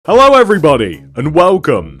Hello everybody, and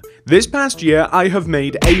welcome! This past year, I have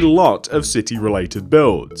made a lot of city-related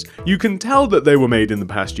builds. You can tell that they were made in the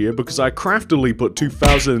past year because I craftily put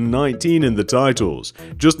 2019 in the titles,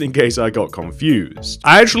 just in case I got confused.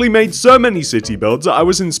 I actually made so many city builds that I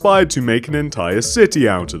was inspired to make an entire city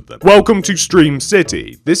out of them. Welcome to Stream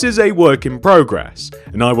City. This is a work in progress,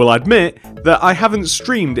 and I will admit that I haven't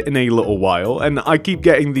streamed in a little while, and I keep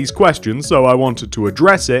getting these questions, so I wanted to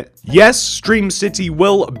address it. Yes, Stream City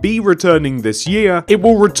will be returning this year. It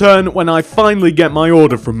will return when I finally get my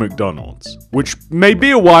order from McDonald's, which may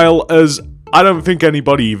be a while as I don't think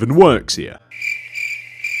anybody even works here.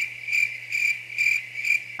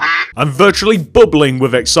 I'm virtually bubbling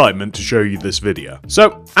with excitement to show you this video.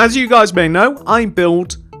 So, as you guys may know, I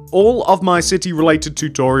build all of my city-related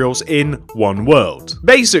tutorials in one world.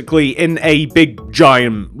 Basically, in a big,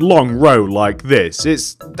 giant, long row like this.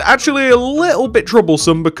 It's actually a little bit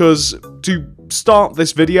troublesome because to start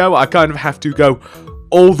this video, I kind of have to go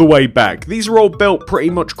all the way back. These are all built pretty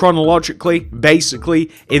much chronologically,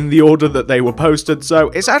 basically in the order that they were posted, so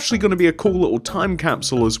it's actually going to be a cool little time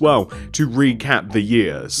capsule as well to recap the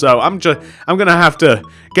year. So I'm gonna have to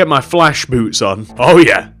get my flash boots on. Oh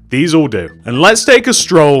yeah, these all do. And let's take a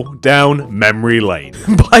stroll down memory lane.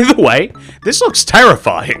 By the way, this looks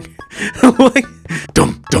terrifying. Like,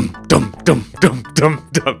 dum dum dum dum dum dum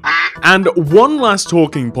dum. And one last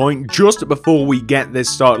talking point just before we get this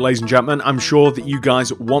started, ladies and gentlemen. I'm sure that you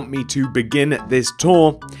guys want me to begin this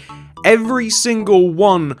tour. Every single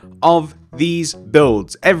one of these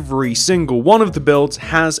builds, every single one of the builds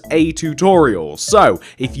has a tutorial. So,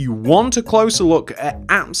 if you want a closer look at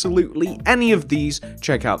absolutely any of these,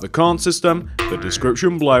 check out the card system, the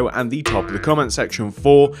description below, and the top of the comment section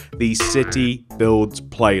for the City Builds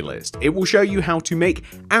playlist. It will show you how to make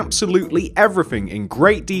absolutely everything in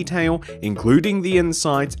great detail, including the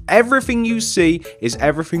insides. Everything you see is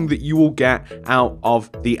everything that you will get out of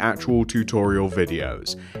the actual tutorial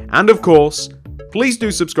videos. And of course, please do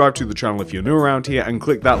subscribe to the channel if you're new around here and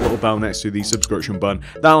click that little bell next to the subscription button.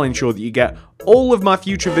 That'll ensure that you get all of my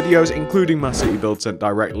future videos, including my city build, sent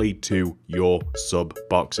directly to your sub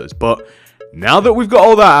boxes. But now that we've got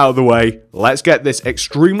all that out of the way, let's get this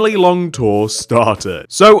extremely long tour started.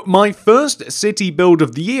 So, my first city build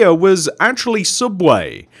of the year was actually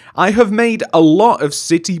Subway. I have made a lot of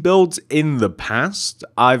city builds in the past.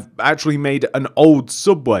 I've actually made an old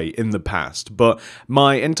Subway in the past, but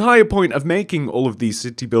my entire point of making all of these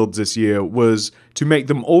city builds this year was to make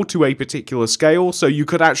them all to a particular scale, so you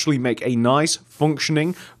could actually make a nice,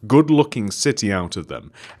 functioning, good-looking city out of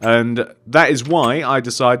them. And that is why I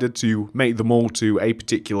decided to make them all to a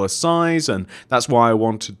particular size, and that's why I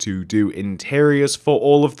wanted to do interiors for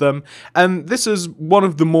all of them. And this is one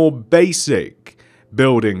of the more basic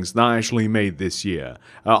buildings that I actually made this year.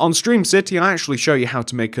 On Stream City, I actually show you how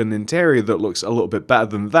to make an interior that looks a little bit better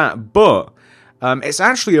than that, but it's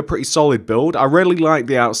actually a pretty solid build. I really like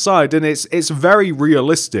the outside, and it's very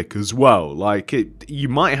realistic as well. Like, you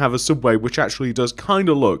might have a Subway which actually does kind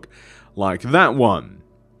of look like that one.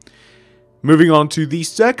 Moving on to the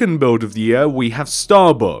second build of the year, we have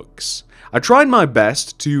Starbucks. I tried my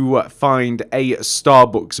best to find a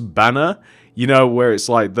Starbucks banner, you know, where it's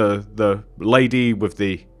like the lady with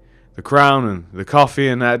the crown and the coffee,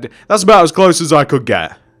 and that's about as close as I could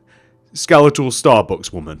get. Skeletal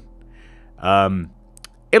Starbucks woman.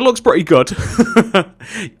 It looks pretty good.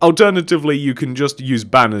 Alternatively, you can just use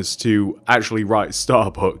banners to actually write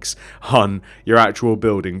Starbucks on your actual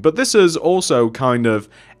building. But this is also kind of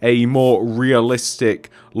a more realistic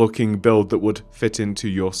looking build that would fit into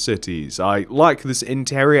your cities. I like this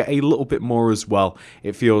interior a little bit more as well.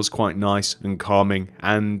 It feels quite nice and calming,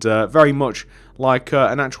 and very much like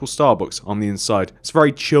an actual Starbucks on the inside. It's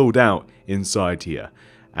very chilled out inside here,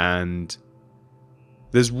 and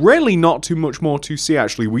there's really not too much more to see,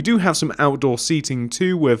 actually. We do have some outdoor seating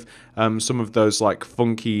too, with some of those like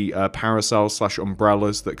funky parasols /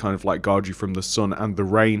 umbrellas that kind of like guard you from the sun and the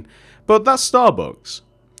rain. But that's Starbucks.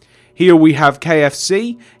 Here we have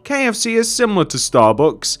KFC. KFC is similar to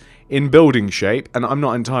Starbucks in building shape, and I'm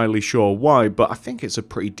not entirely sure why, but I think it's a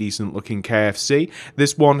pretty decent looking KFC.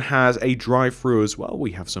 This one has a drive-thru as well.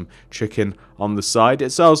 We have some chicken on the side. It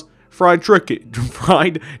sells fried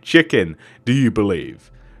chicken, do you believe?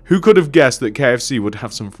 Who could have guessed that KFC would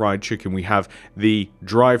have some fried chicken? We have the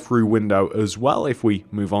drive-thru window as well. If we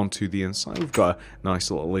move on to the inside, we've got a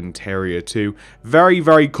nice little interior too. Very,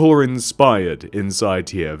 very colour-inspired inside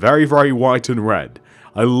here. Very, very white and red.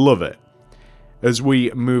 I love it. As we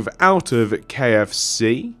move out of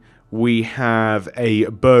KFC, we have a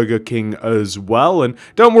Burger King as well. And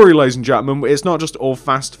don't worry, ladies and gentlemen, it's not just all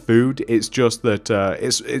fast food. It's just that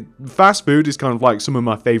fast food is kind of like some of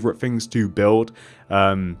my favorite things to build.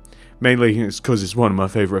 Mainly it's because it's one of my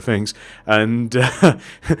favorite things. And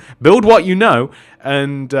build what you know.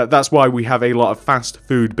 And that's why we have a lot of fast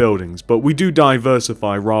food buildings. But we do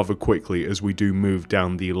diversify rather quickly as we do move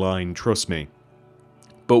down the line, trust me.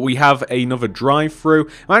 But we have another drive-through.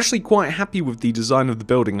 I'm actually quite happy with the design of the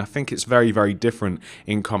building. I think it's very, very different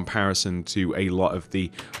in comparison to a lot of the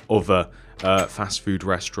other fast food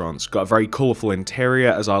restaurants. Got a very colourful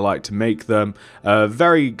interior, as I like to make them.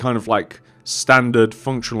 Very kind of like standard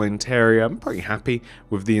functional interior. I'm pretty happy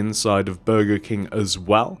with the inside of Burger King as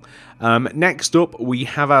well. Next up, we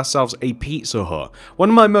have ourselves a Pizza Hut. One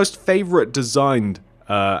of my most favourite designed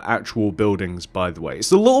actual buildings, by the way.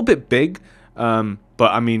 It's a little bit big.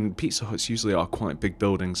 But I mean, Pizza Huts usually are quite big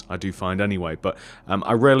buildings, I do find anyway. But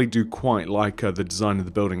I really do quite like the design of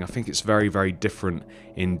the building. I think it's very, very different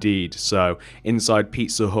indeed. So inside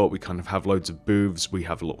Pizza Hut, we kind of have loads of booths. We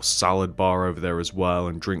have a little salad bar over there as well,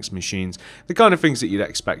 and drinks machines. The kind of things that you'd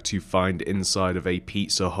expect to find inside of a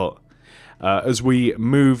Pizza Hut. As we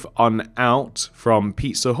move on out from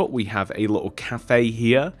Pizza Hut, we have a little cafe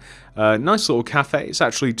here. Nice little cafe. It's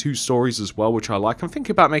actually 2 stories as well, which I like. I'm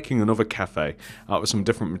thinking about making another cafe out of some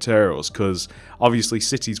different materials, because obviously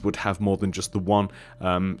cities would have more than just the one.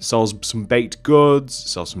 Sells some baked goods,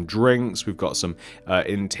 sells some drinks. We've got some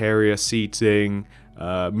interior seating.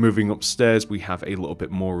 Moving upstairs, we have a little bit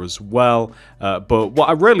more as well. But what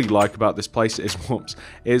I really like about this place is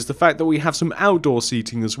the fact that we have some outdoor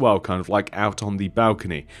seating as well, kind of like out on the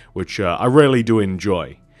balcony, which I really do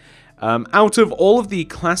enjoy. Out of all of the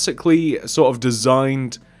classically sort of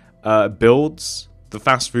designed builds, the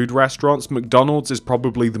fast food restaurants, McDonald's is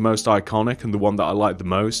probably the most iconic and the one that I like the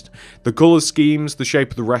most. The color schemes, the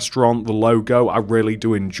shape of the restaurant, the logo, I really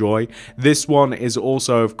do enjoy. This one is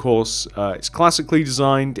also, of course, it's classically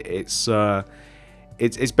designed. It's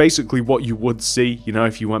basically what you would see, you know,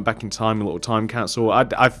 if you went back in time, a little time capsule.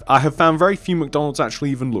 I have found very few McDonald's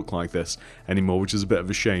actually even look like this anymore, which is a bit of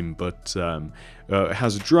a shame. But it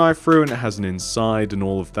has a drive-through and it has an inside and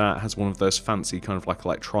all of that. It has one of those fancy kind of like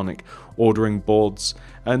electronic ordering boards.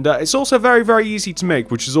 And it's also very, very easy to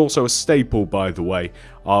make, which is also a staple, by the way,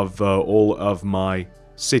 of all of my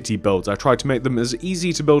city builds. I try to make them as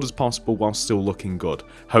easy to build as possible while still looking good,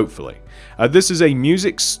 hopefully. This is a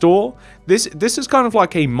music store. This is kind of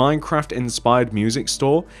like a Minecraft inspired music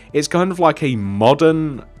store. It's kind of like a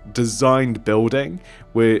modern designed building,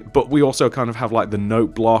 but we also kind of have like the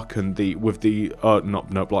note block and the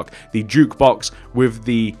jukebox with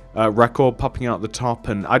the record popping out the top,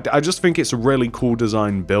 and I just think it's a really cool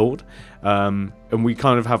design build. And we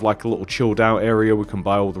kind of have like a little chilled out area. We can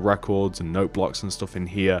buy all the records and note blocks and stuff in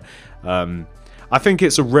here. I think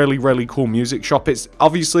it's a really, really cool music shop. It's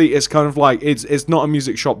kind of like, it's not a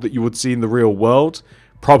music shop that you would see in the real world,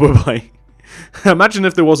 probably. Imagine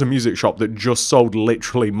if there was a music shop that just sold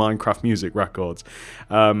literally Minecraft music records.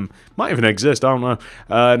 Might even exist, I don't know.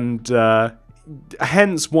 And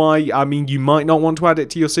hence why, I mean, you might not want to add it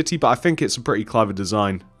to your city, but I think it's a pretty clever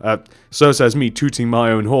design. So says me tooting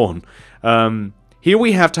my own horn. Here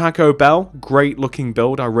we have Taco Bell. Great looking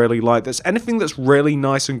build. I really like this. Anything that's really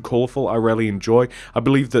nice and colourful, I really enjoy. I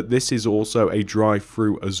believe that this is also a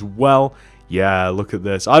drive-through as well. Yeah, look at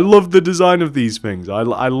this. I love the design of these things.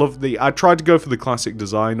 I try to go for the classic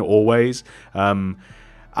design always.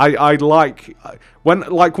 I like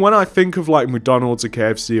when I think of like McDonald's or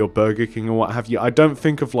KFC or Burger King or what have you, I don't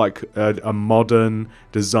think of like a modern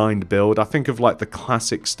designed build. I think of like the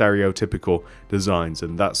classic stereotypical designs,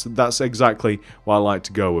 and that's exactly what I like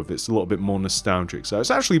to go with. It's a little bit more nostalgic. So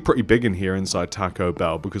it's actually pretty big in here inside Taco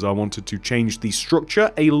Bell, because I wanted to change the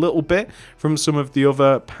structure a little bit from some of the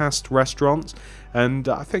other past restaurants, and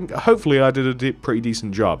I think hopefully I did a pretty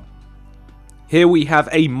decent job. Here we have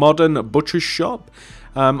a modern butcher's shop.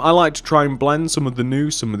 I like to try and blend some of the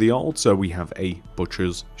new, some of the old, so we have a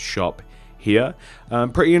butcher's shop here.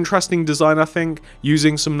 Pretty interesting design, I think,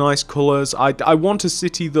 using some nice colours. I want a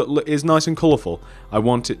city that is nice and colourful. I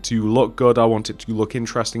want it to look good, I want it to look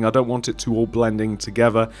interesting, I don't want it to all blending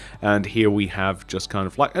together. And here we have just kind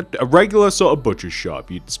of like a regular sort of butcher's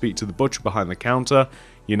shop. You'd speak to the butcher behind the counter,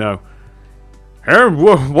 you know, "Hey,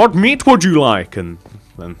 what meat would you like?" And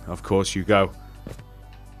then, of course, you go,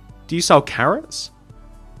 "Do you sell carrots?"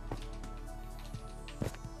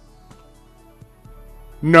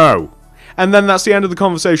 "No." And then that's the end of the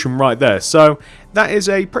conversation right there. So that is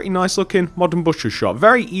a pretty nice looking modern butcher shop.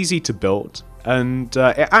 Very easy to build. and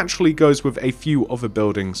it actually goes with a few other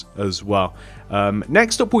buildings as well.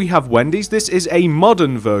 Next up we have Wendy's. This is a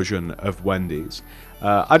modern version of Wendy's.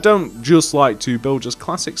 I don't just like to build just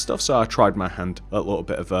classic stuff, so I tried my hand at a little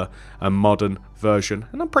bit of a modern version,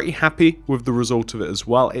 and I'm pretty happy with the result of it as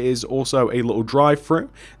well. It is also a little drive-through,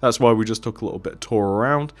 that's why we just took a little bit of tour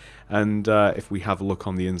around, and if we have a look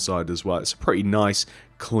on the inside as well, it's a pretty nice,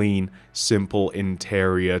 clean, simple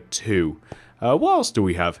interior too. What else do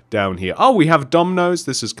we have down here? Oh, we have Domino's.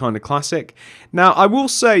 This is kind of classic. Now, I will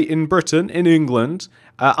say in Britain, in England,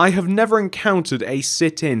 I have never encountered a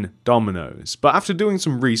sit-in Domino's. But after doing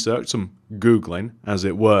some research, some Googling, as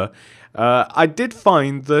it were, I did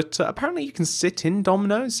find that apparently you can sit in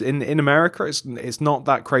Domino's in America. It's not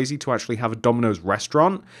that crazy to actually have a Domino's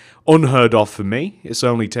restaurant. Unheard of for me. It's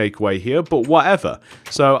only takeaway here, but whatever.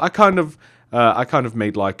 So I kind of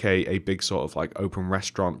made like a big sort of like open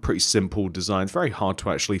restaurant, pretty simple designs, very hard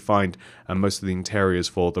to actually find most of the interiors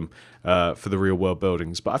for them, for the real world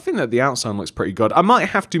buildings. But I think that the outside looks pretty good. I might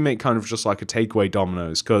have to make kind of just like a takeaway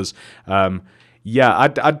Domino's because, yeah,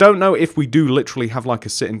 I don't know if we do literally have like a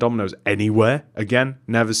sit-in Domino's anywhere. Again,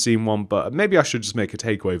 never seen one, but maybe I should just make a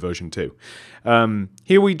takeaway version too.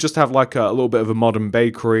 Here we just have like a little bit of a modern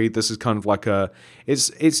bakery. This is kind of like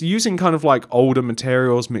it's using kind of like older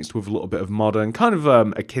materials mixed with a little bit of modern, kind of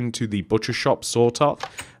akin to the butcher shop sort of.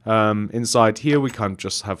 Inside here we kind of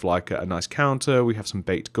just have like a nice counter, we have some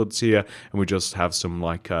baked goods here, and we just have some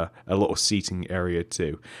like a little seating area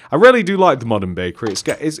too. I really do like the modern bakery.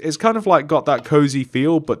 It's kind of like got that cozy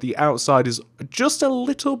feel, but the outside is just a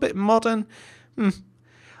little bit modern.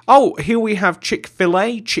 Oh, here we have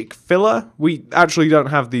Chick-fil-a, Chick-fil-a. We actually don't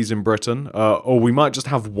have these in Britain, or we might just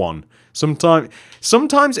have one.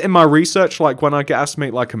 Sometimes in my research, like when I get asked to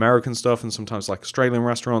make like American stuff and sometimes like Australian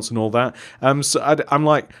restaurants and all that, so I'm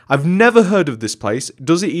like, I've never heard of this place.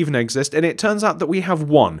 Does it even exist? And it turns out that we have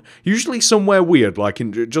one. Usually somewhere weird, like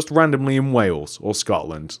just randomly in Wales or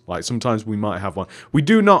Scotland. Like sometimes we might have one. We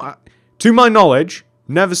do not, to my knowledge,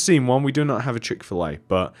 never seen one. We do not have a Chick-fil-a,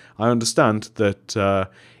 but I understand that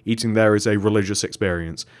eating there is a religious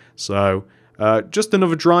experience. So just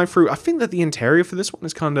another drive-through. I think that the interior for this one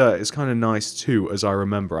is kind of nice too, as I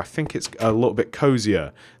remember. I think it's a little bit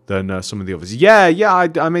cozier than some of the others. Yeah,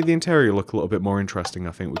 I made the interior look a little bit more interesting.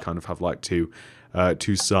 I think we kind of have like two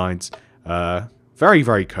sides. Very,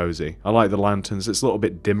 very cozy. I like the lanterns. It's a little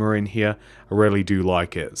bit dimmer in here. I really do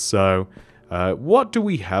like it. So what do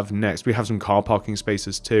we have next? We have some car parking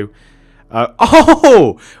spaces too.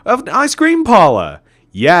 Oh, an ice cream parlor.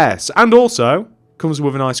 Yes, and also comes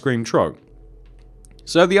with an ice cream truck.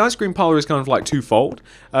 So the ice cream parlor is kind of like twofold,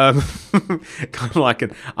 kind of like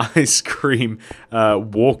an ice cream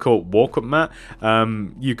walk-up mat.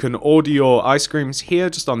 You can order your ice creams here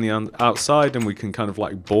just on the outside, and we can kind of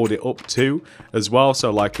like board it up too as well.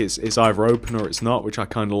 So like it's either open or it's not, which I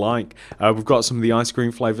kind of like. We've got some of the ice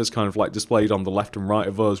cream flavors kind of like displayed on the left and right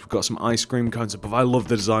of us. We've got some ice cream cones above. I love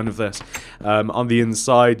the design of this. On the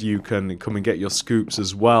inside, you can come and get your scoops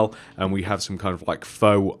as well, and we have some kind of like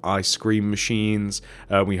faux ice cream machines.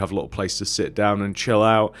 We have a little place to sit down and chill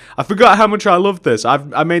out. I forgot how much I love this.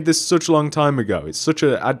 I made this such a long time ago. It's such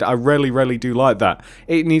a... I really, really do like that.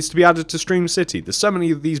 It needs to be added to Stream City. There's so many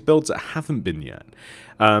of these builds that haven't been yet.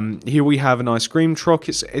 Here we have an ice cream truck.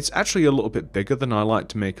 It's actually a little bit bigger than I like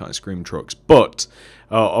to make ice cream trucks, but...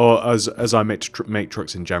 or as I make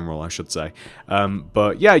trucks in general, I should say.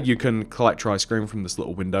 But yeah, you can collect your ice cream from this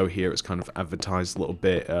little window here. It's kind of advertised a little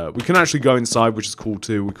bit. We can actually go inside, which is cool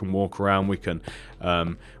too. We can walk around. We can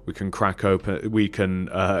crack open. We can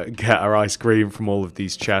get our ice cream from all of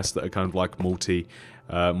these chests that are kind of like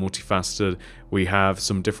multifaceted. We have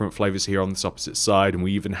some different flavors here on this opposite side, and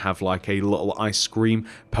we even have like a little ice cream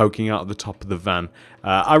poking out of the top of the van.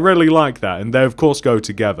 I really like that, and they of course go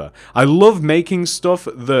together. I love making stuff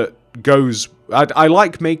that goes... I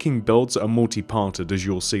like making builds that are multi-parted, as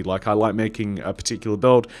you'll see. Like, I like making a particular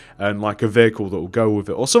build and like a vehicle that will go with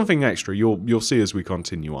it, or something extra. You'll see as we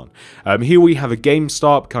continue on. Here we have a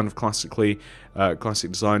GameStop, kind of classic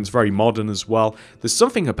design. It's very modern as well. There's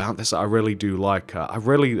something about this that I really do like. I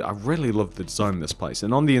really love the design of this place,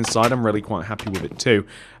 and on the inside, I'm really quite happy with it too.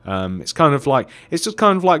 It's just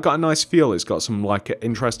kind of like got a nice feel. It's got some like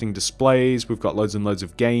interesting displays. We've got loads and loads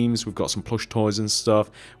of games. We've got some plush toys and stuff.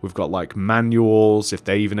 We've got like manuals, if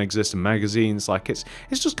they even exist, in magazines. Like it's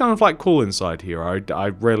just kind of like cool inside here. I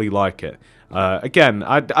really like it. Again,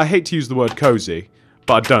 I hate to use the word cozy,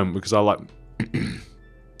 but I don't, because I like...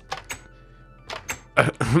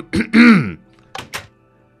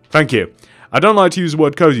 Thank you. I don't like to use the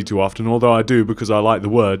word cozy too often, although I do because I like the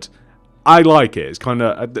word. I like it. It's kind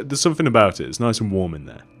of... there's something about it. It's nice and warm in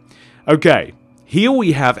there. Okay, here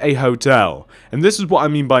we have a hotel, and this is what I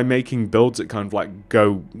mean by making builds that kind of like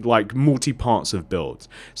go like multi-parts of builds.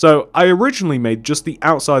 So I originally made just the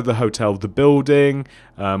outside of the hotel, the building.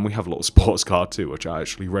 We have a little sports car too, which I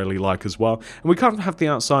actually really like as well. And we kind of have the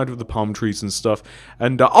outside with the palm trees and stuff.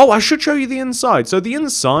 And oh, I should show you the inside. So the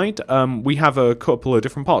inside, we have a couple of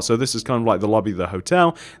different parts. So this is kind of like the lobby of the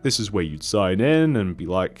hotel. This is where you'd sign in and be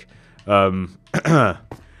like, the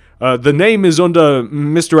name is under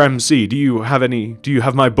Mr. MC. Do you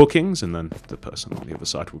have my bookings? And then the person on the other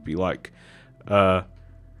side would be like,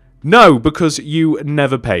 no, because you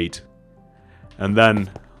never paid. And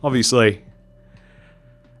then, obviously,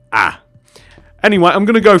 Anyway, I'm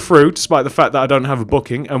going to go through, despite the fact that I don't have a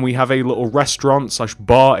booking, and we have a little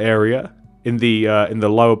restaurant/bar area in the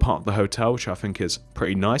lower part of the hotel, which I think is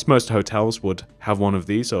pretty nice. Most hotels would have one of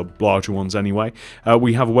these, or larger ones anyway.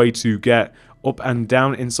 We have a way to get up and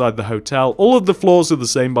down inside the hotel. All of the floors are the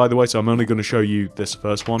same, by the way, so I'm only going to show you this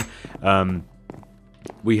first one.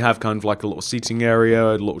 We have kind of like a little seating area,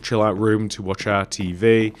 a little chill out room to watch our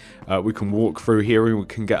TV. We can walk through here and we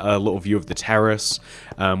can get a little view of the terrace.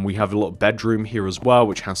 We have a little bedroom here as well,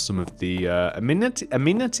 which has some of the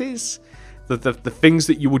amenities. The things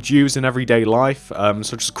that you would use in everyday life,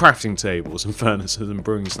 such as crafting tables and furnaces and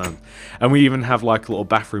brewing stands. And we even have like a little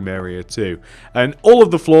bathroom area too. And all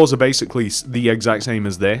of the floors are basically the exact same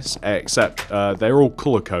as this, except they're all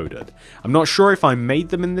color-coded. I'm not sure if I made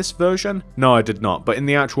them in this version. No, I did not. But in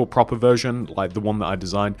the actual proper version, like the one that I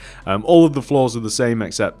designed, all of the floors are the same,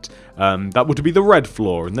 except that would be the red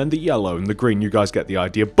floor, and then the yellow and the green. You guys get the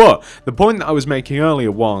idea. But the point that I was making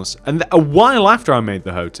earlier was, and a while after I made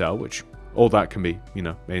the hotel, which all that can be, you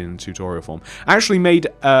know, made in tutorial form, I actually made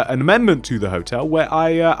an amendment to the hotel where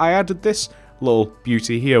I added this little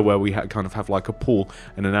beauty here where we kind of have like a pool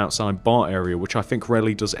and an outside bar area, which I think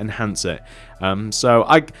really does enhance it. So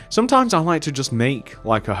sometimes I like to just make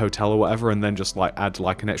like a hotel or whatever and then just like add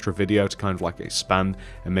like an extra video to kind of like expand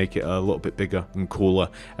and make it a little bit bigger and cooler.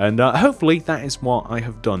 And hopefully that is what I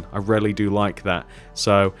have done. I really do like that.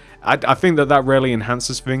 So I think that really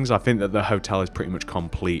enhances things. I think that the hotel is pretty much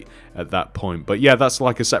complete at that point. But yeah, that's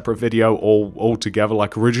like a separate video all together.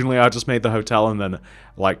 Like originally I just made the hotel and then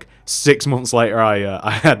like 6 months later I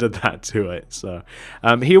added that to it. So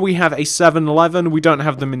here we have a 7-Eleven. We don't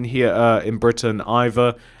have them in here in Britain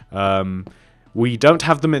either. We don't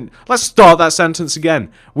have them in... Let's start that sentence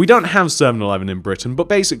again. We don't have 7-Eleven in Britain, but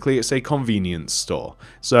basically it's a convenience store.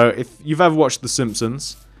 So if you've ever watched The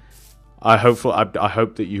Simpsons, I hope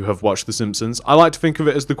that you have watched The Simpsons. I like to think of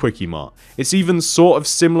it as the Quickie Mart. It's even sort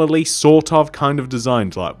of kind of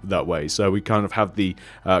designed like that way. So we kind of have the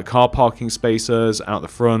car parking spaces out the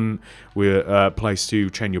front. We're a place to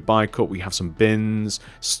chain your bike up. We have some bins,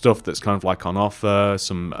 stuff that's kind of like on offer,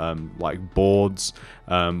 some like boards.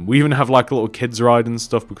 We even have like a little kids ride and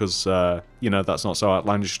stuff because, you know, that's not so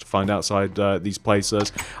outlandish to find outside these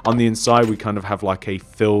places. On the inside, we kind of have like a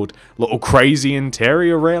filled little crazy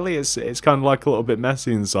interior, really. It's kind of like a little bit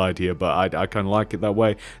messy inside here, but I kind of like it that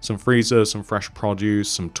way. Some freezers, some fresh produce,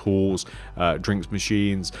 some tools, drinks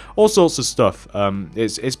machines, all sorts of stuff.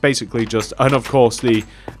 It's basically just, and of course the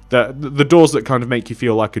doors that kind of make you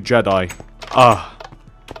feel like a Jedi. I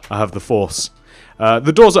have the Force.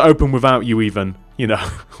 The doors are open without you even, you know,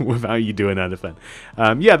 without you doing anything.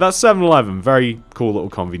 Yeah, that's 7-Eleven. Very cool little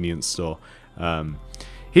convenience store.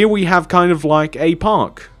 Here we have kind of like a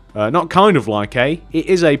park. Not kind of like it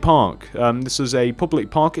is a park. This is a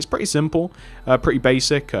public park. It's pretty simple, pretty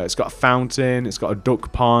basic. It's got a fountain, it's got a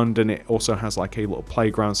duck pond, and it also has like a little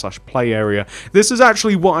playground/play area. This is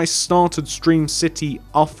actually what I started Stream City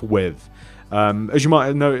off with. As you might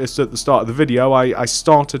have noticed at the start of the video, I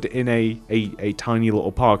started in a tiny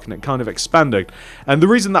little park and it kind of expanded. And the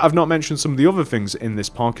reason that I've not mentioned some of the other things in this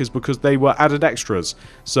park is because they were added extras.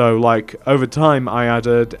 So like over time I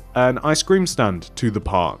added an ice cream stand to the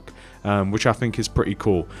park, which I think is pretty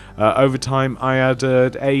cool. Over time I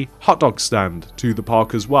added a hot dog stand to the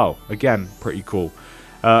park as well. Again, pretty cool.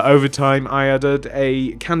 Over time I added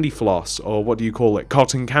a candy floss, or what do you call it,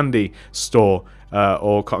 cotton candy store,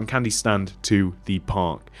 or cotton candy stand to the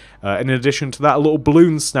park. In addition to that, a little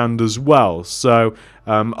balloon stand as well. So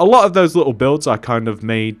a lot of those little builds I kind of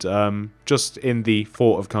made just in the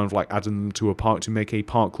thought of kind of like adding them to a park to make a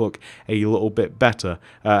park look a little bit better.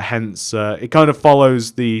 Hence, it kind of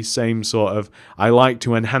follows the same sort of I like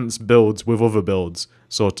to enhance builds with other builds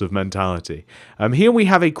sort of mentality. Here we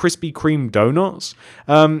have a Krispy Kreme donuts.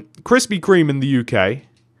 Krispy Kreme in the UK,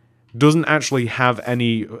 doesn't actually have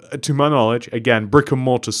any, to my knowledge, again, brick and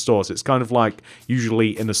mortar stores. It's kind of like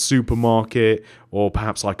usually in a supermarket or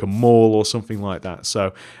perhaps like a mall or something like that.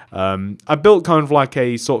 So I built kind of like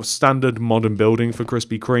a sort of standard modern building for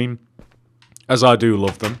Krispy Kreme, as I do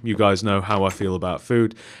love them. You guys know how I feel about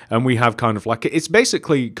food. And we have kind of like, it's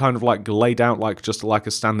basically kind of like laid out like just like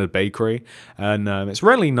a standard bakery. And it's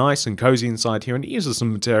really nice and cozy inside here. And it uses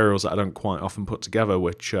some materials that I don't quite often put together,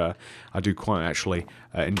 which I do quite actually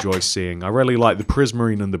enjoy seeing. I really like the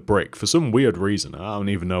prismarine and the brick for some weird reason. I don't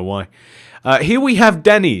even know why. Here we have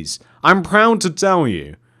Denny's. I'm proud to tell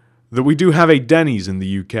you that we do have a Denny's in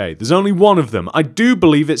the UK. There's only one of them. I do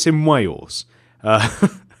believe it's in Wales.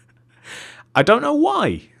 I don't know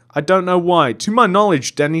why. I don't know why. To my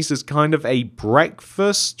knowledge, Denny's is kind of a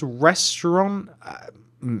breakfast restaurant.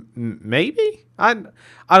 Maybe? I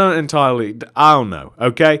don't entirely... I don't know,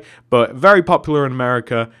 okay? But very popular in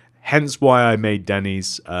America, hence why I made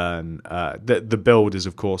Denny's. And the build is,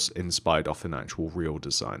 of course, inspired off an actual real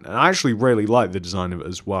design. And I actually really like the design of it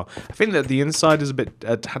as well. I think that the inside is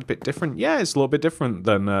a tad bit different. Yeah, it's a little bit different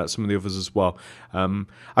than some of the others as well.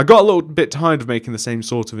 I got a little bit tired of making the same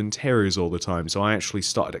sort of interiors all the time, so I actually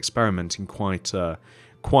started experimenting quite a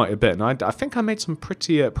bit. And I think I made some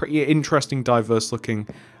pretty interesting, diverse-looking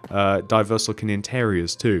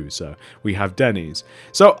interiors too. So we have Denny's.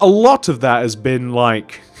 So a lot of that has been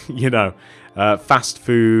like, you know, fast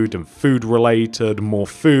food and food-related, more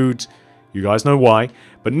food. You guys know why.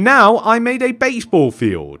 But now I made a baseball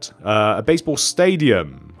field, a baseball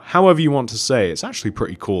stadium. However you want to say it. It's actually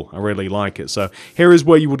pretty cool. I really like it. So here is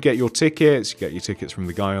where you would get your tickets. You get your tickets from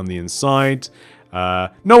the guy on the inside. No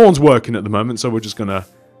one's working at the moment, so we're just going to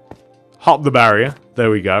hop the barrier. There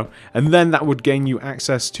we go. And then that would gain you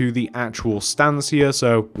access to the actual stands here,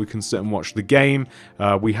 so we can sit and watch the game.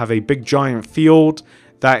 We have a big giant field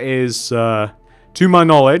that is, to my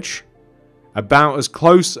knowledge, about as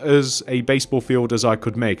close as a baseball field as I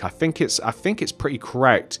could make. I think it's pretty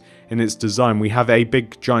correct in its design. We have a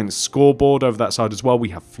big giant scoreboard over that side as well. We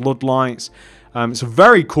have floodlights. It's a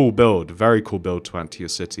very cool build to add to your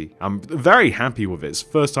city. I'm very happy with it. It's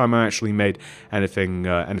the first time I actually made anything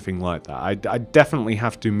like that. I definitely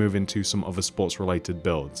have to move into some other sports-related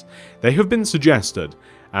builds. They have been suggested,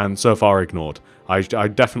 and so far ignored. I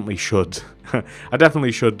definitely should. I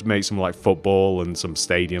definitely should make some like football and some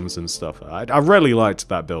stadiums and stuff. I really liked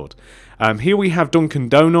that build. Here we have Dunkin'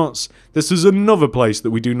 Donuts. This is another place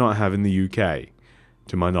that we do not have in the UK,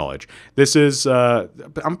 to my knowledge. This is,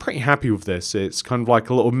 I'm pretty happy with this. It's kind of like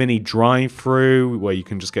a little mini drive-through where you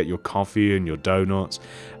can just get your coffee and your donuts.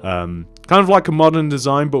 Kind of like a modern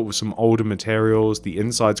design, but with some older materials. The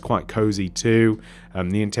inside's quite cozy too.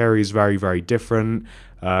 The interior is very, very different.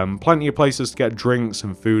 Plenty of places to get drinks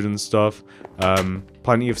and food and stuff.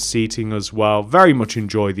 Plenty of seating as well. Very much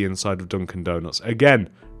enjoy the inside of Dunkin' Donuts. Again,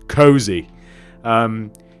 cozy.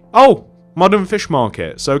 Oh! Modern fish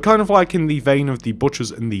market, so kind of like in the vein of the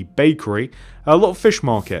butchers and the bakery, a little fish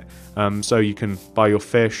market. So you can buy your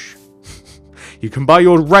fish, you can buy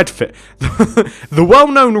your redfish, the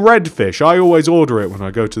well-known redfish. I always order it when I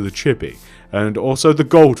go to the chippy, and also the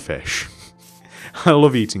goldfish. I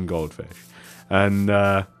love eating goldfish. And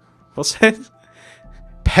what's it?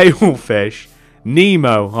 Pale fish,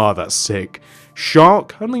 Nemo. Oh, that's sick.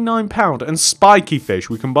 Shark, only £9, and spiky fish.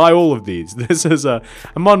 We can buy all of these. This is a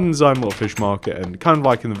modern design little fish market, and kind of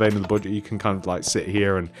like in the vein of the budget, you can kind of like sit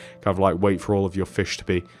here and kind of like wait for all of your fish to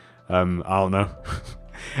be, I don't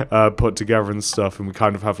know, put together and stuff. And we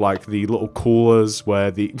kind of have like the little coolers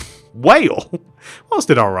where the whale. What else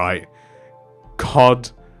did I write?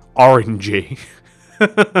 Cod, orangey.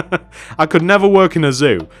 I could never work in a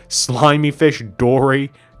zoo. Slimy fish, Dory,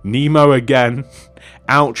 Nemo again.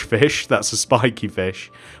 Ouch fish, that's a spiky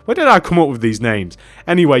fish. Where did I come up with these names?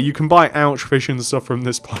 Anyway, you can buy ouch fish and stuff from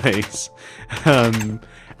this place. And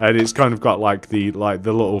it's kind of got like the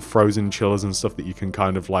little frozen chillers and stuff that you can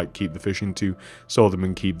kind of like keep the fish into, store them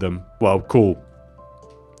and keep them, well, cool.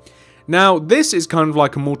 Now, this is kind of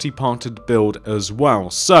like a multi-parted build as well.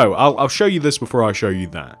 So, I'll show you this before I show you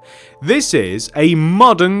that. This is a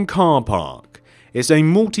modern car park. It's a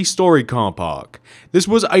multi-story car park. This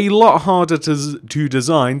was a lot harder to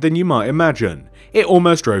design than you might imagine. It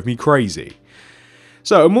almost drove me crazy.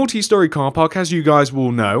 So, a multi-story car park, as you guys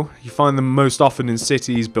will know, you find them most often in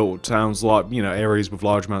cities, built towns, like, you know, areas with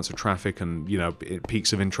large amounts of traffic and, you know,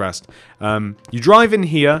 peaks of interest. You drive in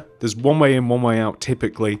here, there's one way in, one way out,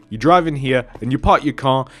 typically. You drive in here, and you park your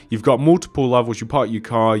car, you've got multiple levels, you park your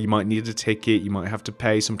car, you might need a ticket, you might have to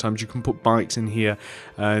pay, sometimes you can put bikes in here,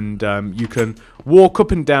 and you can walk up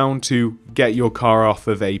and down to get your car off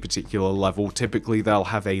of a particular level. Typically, they'll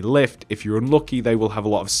have a lift. If you're unlucky, they will have a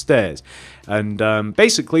lot of stairs. And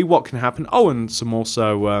basically, what can happen... Oh, and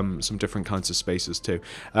some different kinds of spaces too.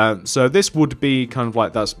 So this would be kind of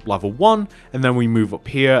like, that's level 1, and then we move up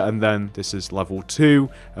here, and then this is level 2.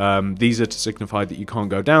 These are to signify that you can't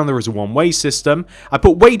go down. There is a one-way system. I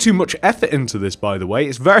put way too much effort into this, by the way.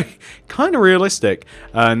 It's very kind of realistic.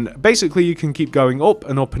 And basically, you can keep going up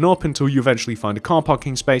and up and up until you eventually find a car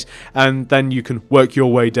parking space, and then you can work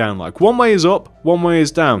your way down. Like, one way is up, one way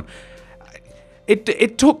is down.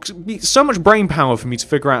 It took so much brain power for me to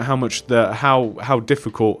figure out how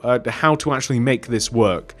difficult, how to actually make this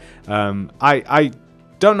work. I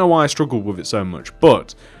don't know why I struggled with it so much,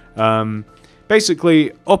 but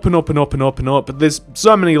basically up and up and up and up and up. There's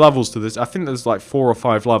so many levels to this. I think there's like 4 or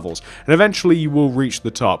 5 levels, and eventually you will reach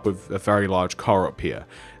the top with a very large car up here.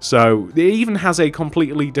 So it even has a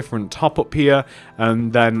completely different top up here,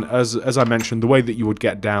 and then as I mentioned, the way that you would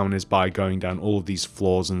get down is by going down all of these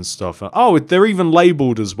floors and stuff. Oh, they're even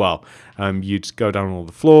labeled as well. You'd go down all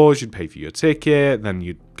the floors, you'd pay for your ticket, then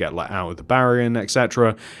you'd get let out of the barrier,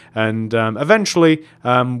 etc. And eventually,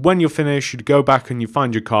 when you're finished, you'd go back and you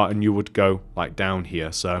find your car, and you would go like down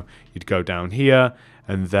here. So you'd go down here,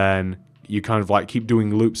 and then you kind of like keep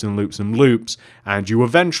doing loops and loops and loops, and you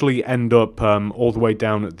eventually end up all the way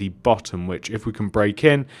down at the bottom, which if we can break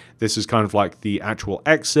in, this is kind of like the actual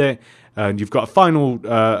exit, and you've got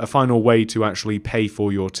a final way to actually pay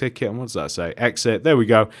for your ticket. And what does that say? Exit. There we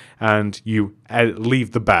go. And you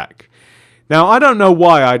leave the back. Now, I don't know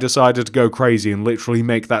why I decided to go crazy and literally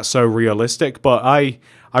make that so realistic, but I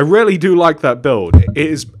really do like that build.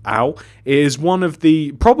 It is one of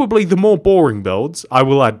probably the more boring builds, I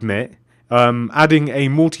will admit. Adding a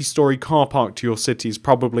multi-story car park to your city is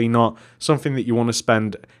probably not something that you want to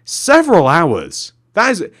spend several hours.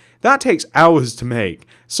 That takes hours to make.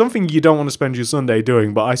 Something you don't want to spend your Sunday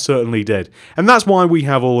doing, but I certainly did. And that's why we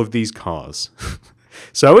have all of these cars.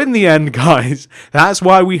 So in the end, guys, that's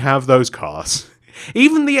why we have those cars.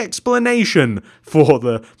 Even the explanation for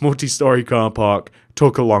the multi-story car park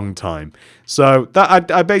took a long time. So that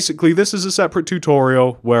I basically, this is a separate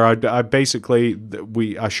tutorial where I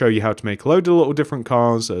show you how to make a load of little different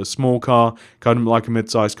cars. A small car, kind of like a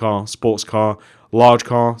mid-sized car, sports car, large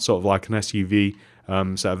car, sort of like an SUV,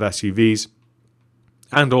 set of SUVs,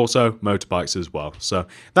 and also motorbikes as well. So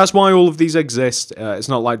that's why all of these exist. It's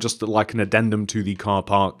not like just like an addendum to the car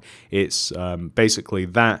park. It's basically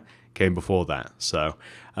that came before that. So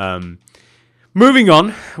moving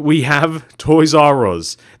on, we have Toys R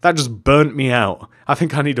Us. That just burnt me out. I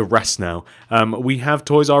think I need a rest now. We have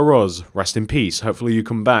Toys R Us. Rest in peace. Hopefully you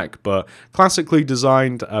come back. But classically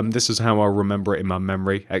designed, this is how I remember it in my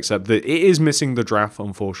memory, except that it is missing the giraffe,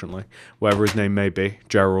 unfortunately. Whatever his name may be.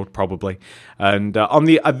 Gerald, probably. And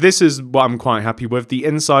this is what I'm quite happy with. The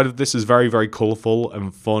inside of this is very, very colourful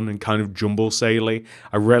and fun and kind of jumble-saily.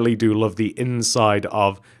 I really do love the inside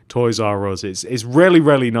of Toys R Us. It's really,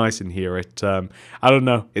 really nice in here. I don't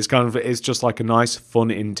know. It's just like a nice,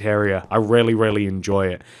 fun interior. I really, really enjoy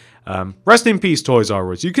it. Rest in peace, Toys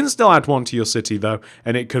R Us. You can still add one to your city, though,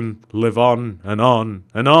 and it can live on and on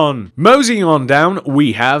and on. Moseying on down,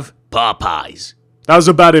 we have Popeyes. That was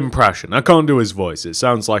a bad impression. I can't do his voice. It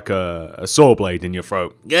sounds like a saw blade in your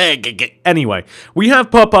throat. Anyway, we have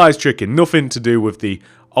Popeye's chicken. Nothing to do with the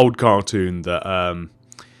old cartoon that,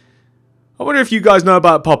 I wonder if you guys know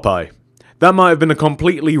about Popeye. That might have been a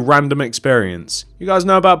completely random experience. You guys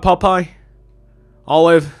know about Popeye?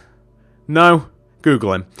 Olive? No?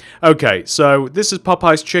 Google him. Okay, so this is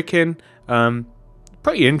Popeye's chicken.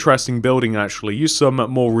 Pretty interesting building, actually. Use some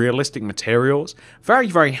more realistic materials. Very,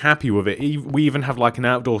 very happy with it. We even have like an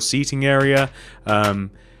outdoor seating area. The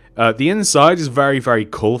inside is very, very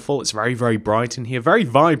colourful. It's very, very bright in here. Very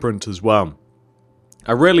vibrant as well.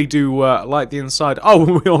 I really do like the inside.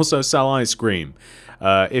 Oh, we also sell ice cream.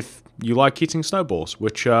 If you like eating snowballs,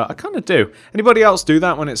 which I kind of do. Anybody else do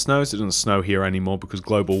that when it snows? It doesn't snow here anymore because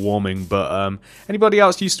global warming, but anybody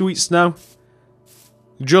else used to eat snow?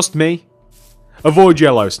 Just me? Avoid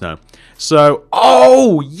yellow snow. So,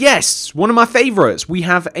 oh, yes! One of my favourites. We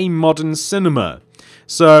have a modern cinema.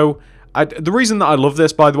 So, the reason that I love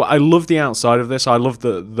this, by the way, I love the outside of this. I love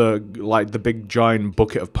the big giant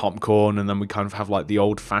bucket of popcorn, and then we kind of have like the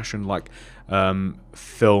old-fashioned like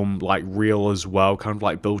film like reel as well, kind of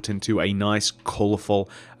like built into a nice colorful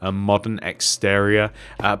modern exterior.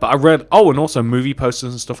 But I read, oh, and also movie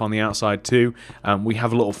posters and stuff on the outside too. We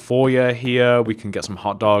have a little foyer here. We can get some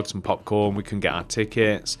hot dogs, some popcorn, we can get our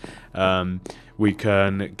tickets, we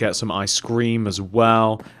can get some ice cream as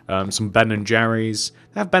well, some Ben and Jerry's.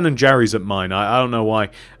 They have Ben and Jerry's at mine. I don't know why.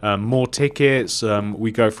 More tickets.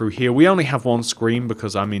 We go through here. We only have one screen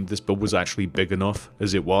because, I mean, this build was actually big enough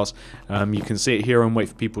as it was. You can see it here and wait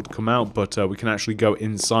for people to come out, but we can actually go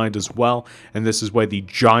inside as well. And this is where the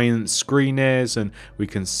giant screen is, and we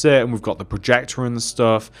can sit, and we've got the projector and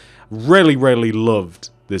stuff. Really, really loved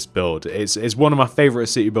this build. It's one of my favorite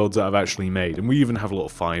city builds that I've actually made, and we even have little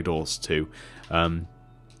fire doors too.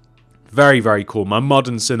 Very, very cool. My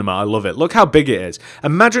modern cinema, I love it. Look how big it is.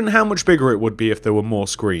 Imagine how much bigger it would be if there were more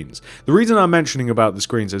screens. The reason I'm mentioning about the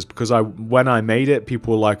screens is because when I made it,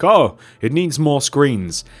 people were like, oh, it needs more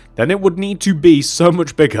screens. Then it would need to be so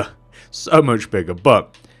much bigger. So much bigger.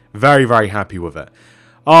 But very, very happy with it.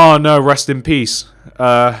 Oh, no, rest in peace.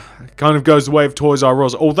 Kind of goes the way of Toys R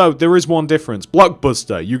Us. Although, there is one difference.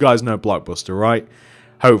 Blockbuster. You guys know Blockbuster, right?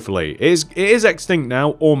 Hopefully. It is extinct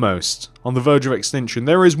now, almost. On the verge of extinction.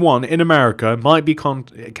 There is one in America. Might be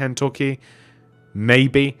Kentucky.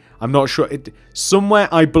 Maybe. I'm not sure. Somewhere,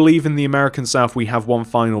 I believe, in the American South, we have one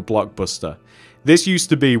final Blockbuster. This used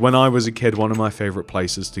to be, when I was a kid, one of my favorite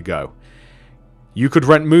places to go. You could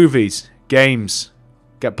rent movies, games,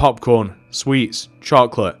 get popcorn, sweets,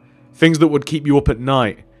 chocolate, things that would keep you up at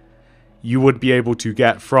night. You would be able to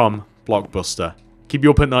get from Blockbuster. Keep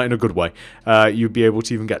you up at night in a good way. You'd be able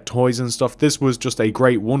to even get toys and stuff. This was just a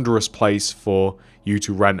great, wondrous place for you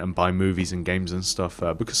to rent and buy movies and games and stuff.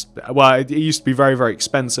 Because, well, it used to be very, very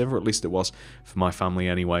expensive, or at least it was for my family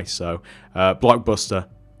anyway. So, Blockbuster,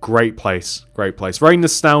 great place, great place. Very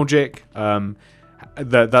nostalgic.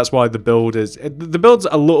 That's why the build is... The build's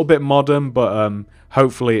a little bit modern, but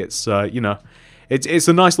hopefully it's, you know... It's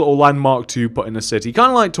a nice little landmark to put in a city.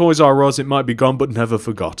 Kind of like Toys R Us, it might be gone, but never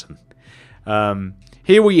forgotten.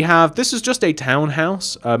 Here we have, this is just a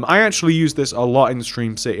townhouse. I actually use this a lot in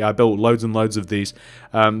Stream City. I built loads and loads of these.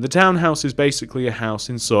 The townhouse is basically a house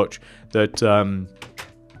in such that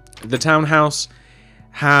the townhouse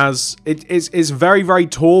is very, very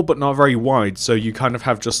tall but not very wide, so you kind of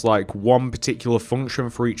have just like one particular function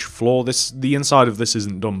for each floor. The inside of this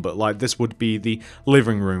isn't done, but like this would be the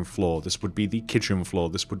living room floor, this would be the kitchen floor,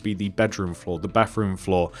 this would be the bedroom floor, the bathroom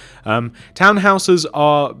floor. Townhouses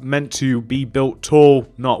are meant to be built tall,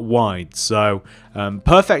 not wide, so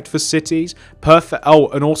perfect for cities. Perfect. Oh,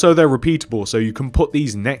 and also they're repeatable, so you can put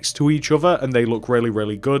these next to each other and they look really,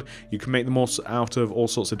 really good. You can make them also out of all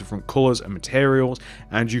sorts of different colors and materials,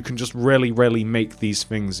 and you can just really, really make these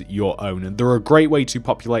things your own. And they're a great way to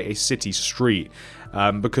populate a city street,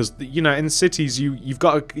 because, you know, in cities you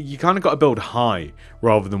kind of got to build high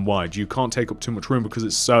rather than wide. You can't take up too much room because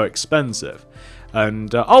it's so expensive.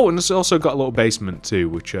 And oh, and it's also got a little basement too,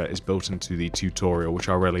 which is built into the tutorial, which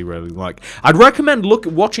I really, really like. I'd recommend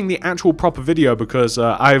watching the actual proper video, because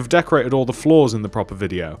I've decorated all the floors in the proper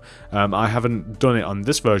video. I haven't done it on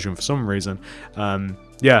this version for some reason.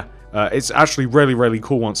 Yeah, it's actually really, really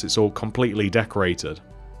cool once it's all completely decorated.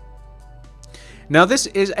 Now, this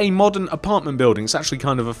is a modern apartment building. It's actually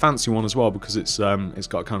kind of a fancy one as well, because it's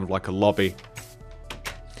got kind of like a lobby.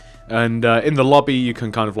 And in the lobby, you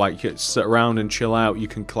can kind of like sit around and chill out. You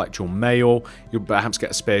can collect your mail. You'll perhaps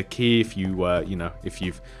get a spare key if you, you know, if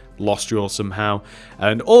you've lost yours somehow.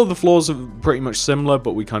 And all of the floors are pretty much similar,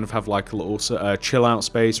 but we kind of have like a little chill out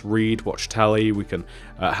space, read, watch telly. We can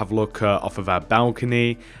have a look off of our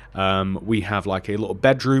balcony. We have like a little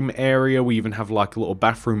bedroom area. We even have like a little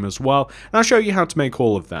bathroom as well. And I'll show you how to make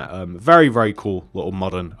all of that. Very, very cool little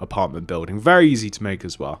modern apartment building. Very easy to make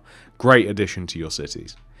as well. Great addition to your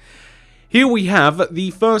cities. Here we have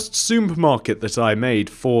the first supermarket that I made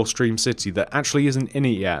for Stream City that actually isn't in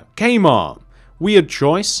it yet. Kmart. Weird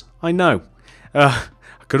choice, I know. I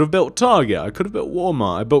could have built Target, I could have built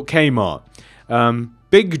Walmart, I built Kmart.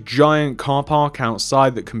 Big giant car park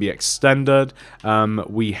outside that can be extended.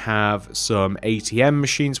 We have some ATM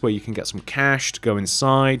machines where you can get some cash to go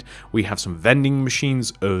inside. We have some vending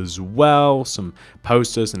machines as well, some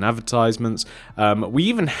posters and advertisements. We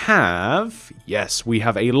even have, yes, we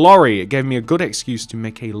have a lorry. It gave me a good excuse to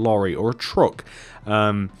make a lorry or a truck.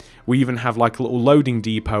 We even have like a little loading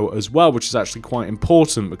depot as well, which is actually quite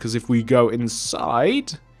important, because if we go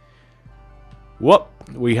inside... Whoop.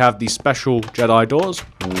 We have the special Jedi doors.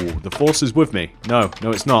 Ooh, the Force is with me. No,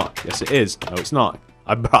 it's not. Yes, it is. No, it's not.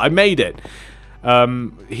 I made it.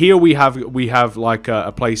 Here we have like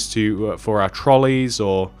a place to for our trolleys,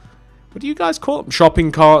 or what do you guys call them?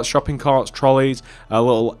 Shopping carts, trolleys, a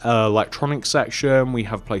little electronic section. We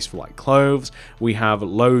have a place for like clothes. We have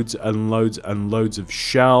loads and loads and loads of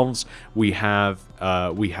shelves. We have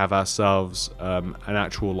ourselves an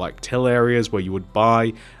actual like till areas where you would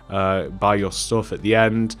buy your stuff at the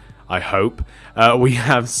end. I hope. We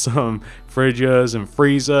have some fridges and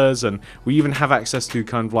freezers, and we even have access to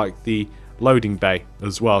kind of like the loading bay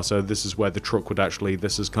as well. So this is where the truck would actually,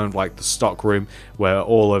 this is kind of like the stock room where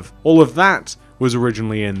all of that was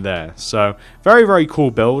originally in there. So very, very cool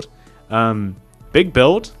build. Big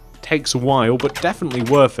build, takes a while, but definitely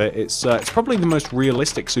worth it. It's probably the most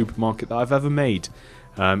realistic supermarket that I've ever made,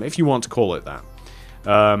 if you want to call it that.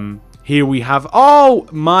 Here we have, oh,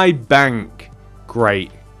 my bank.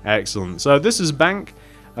 Great, excellent. So this is bank,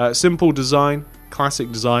 simple design,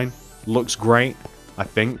 classic design, looks great, I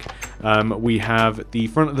think. We have the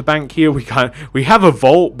front of the bank here. We have a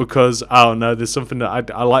vault because, I don't know, there's something that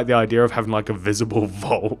I like the idea of having like a visible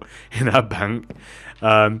vault in our bank.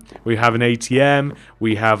 We have an ATM.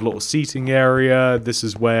 We have a little seating area. This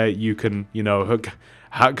is where you can, you know,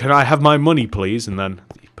 can I have my money, please? And then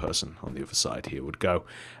the person on the other side here would go,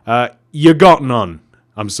 you got none.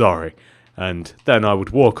 I'm sorry. And then I would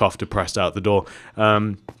walk off depressed out the door.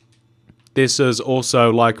 This is also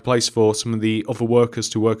like a place for some of the other workers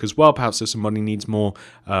to work as well. Perhaps if somebody needs more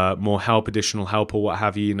help, additional help or what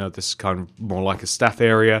have you. You know, this is kind of more like a staff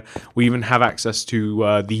area. We even have access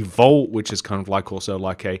to the vault, which is kind of like also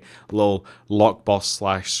like a little lock box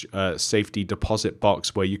slash safety deposit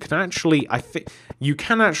box where you can actually, I think, you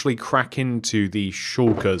can actually crack into the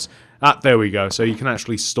shulkers. There we go. So you can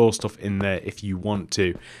actually store stuff in there if you want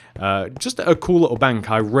to. Just a cool little bank.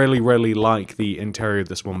 I really, really like the interior of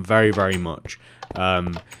this one very, very much.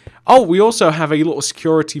 Oh, we also have a little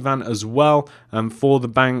security van as well for the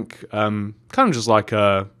bank. Kind of just like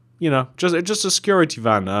a, you know, just a security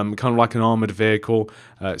van. Kind of like an armored vehicle.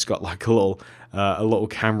 It's got like a little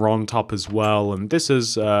camera on top as well. And this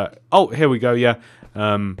is, oh, here we go. Yeah.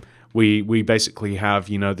 We basically have,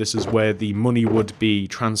 you know, this is where the money would be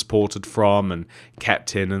transported from and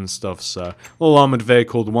kept in and stuff. So, little armored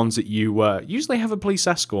vehicle, the ones that you usually have a police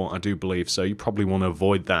escort, I do believe. So you probably want to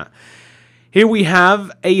avoid that. Here we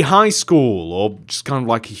have a high school, or just kind of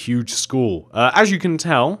like a huge school. As you can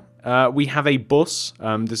tell, we have a bus.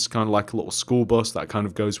 This is kind of like a little school bus that kind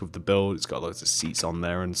of goes with the build. It's got loads of seats on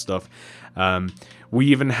there and stuff. We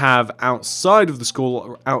even have outside of the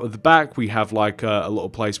school, out of the back, we have like a little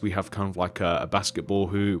place. We have kind of like a basketball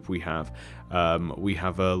hoop. We have a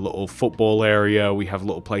little football area. We have a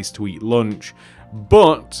little place to eat lunch.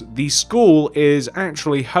 But the school is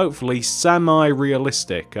actually, hopefully,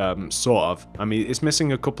 semi-realistic, sort of. I mean, it's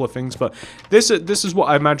missing a couple of things, but this is what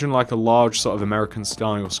I imagine like a large sort of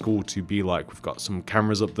American-style school to be like. We've got some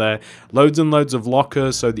cameras up there, loads and loads of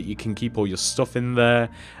lockers so that you can keep all your stuff in there.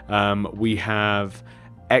 We have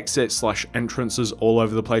exits slash entrances all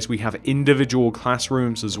over the place. We have individual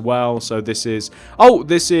classrooms as well. So this is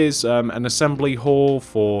an assembly hall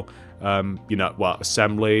for you know, well,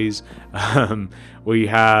 assemblies. We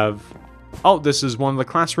have, oh, this is one of the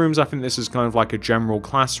classrooms. I think this is kind of like a general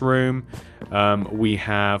classroom. We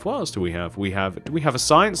have, what else do we have? Do we have a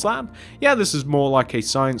science lab? Yeah, this is more like a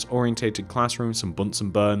science-orientated classroom, some Bunsen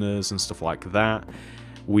burners and stuff like that.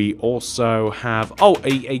 We also have, oh,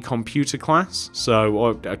 a computer class. So,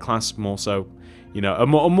 or a class more so, you know, a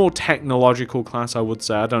more technological class, I would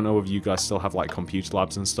say. I don't know if you guys still have like computer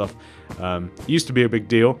labs and stuff. Used to be a big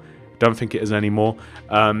deal. Don't think it is anymore.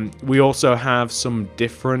 We also have some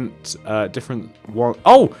different one.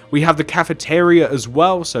 Oh, we have the cafeteria as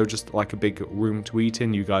well. So just like a big room to eat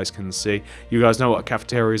in. You guys can see. You guys know what a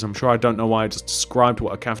cafeteria is, I'm sure. I don't know why I just described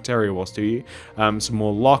what a cafeteria was to you. Some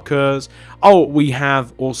more lockers. Oh, we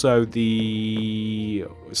have also the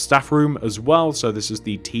staff room as well. So this is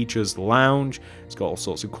the teacher's lounge. It's got all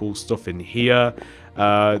sorts of cool stuff in here.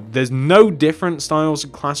 There's no different styles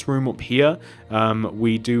of classroom up here.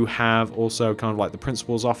 We do have also kind of like the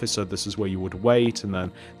principal's office, so this is where you would wait, and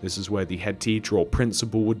then this is where the head teacher or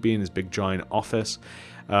principal would be in his big giant office.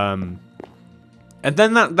 And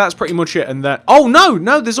then that's pretty much it. And then, oh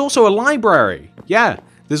no, there's also a library. Yeah,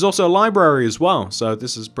 there's also a library as well, so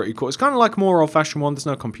this is pretty cool. It's kind of like a more old-fashioned one. There's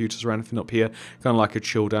no computers or anything up here. Kind of like a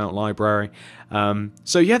chilled-out library.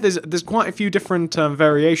 So yeah, there's quite a few different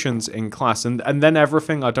variations in class, and then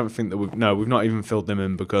everything. I don't think that we've not even filled them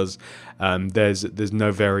in because there's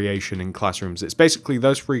no variation in classrooms. It's basically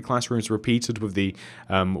those three classrooms repeated with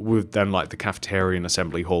then like the cafeteria and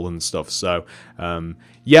assembly hall and stuff. So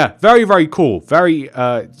yeah, very, very cool.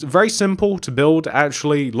 Very simple to build.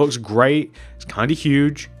 Actually, looks great. It's kind of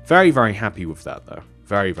huge. Very, very happy with that though.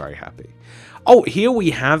 Very, very happy. Oh, here we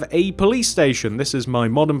have a police station. This is my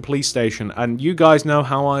modern police station, and you guys know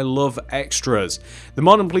how I love extras. The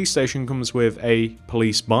modern police station comes with a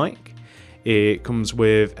police bike. It comes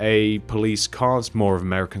with a police car. It's more of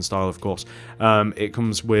American style, of course. It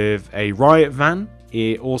comes with a riot van.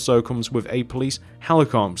 It also comes with a police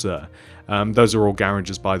helicopter. Those are all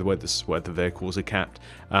garages, by the way. This is where the vehicles are kept.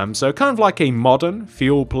 So kind of like a modern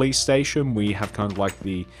field police station. We have kind of like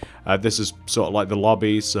the... this is sort of like the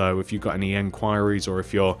lobby, so if you've got any inquiries or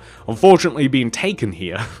if you're unfortunately being taken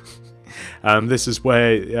here... this is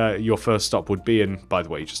where your first stop would be, and by the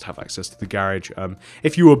way, you just have access to the garage.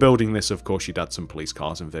 If you were building this, of course, you'd add some police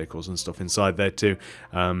cars and vehicles and stuff inside there too.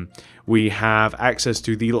 We have access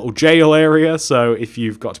to the little jail area, so if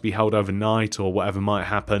you've got to be held overnight or whatever might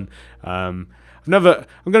happen. I'm going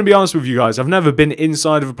to be honest with you guys, I've never been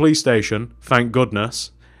inside of a police station, thank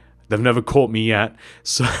goodness. They've never caught me yet,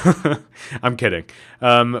 so I'm kidding.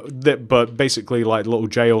 But basically, like little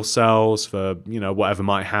jail cells for, you know, whatever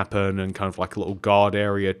might happen, and kind of like a little guard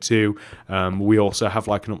area too. We also have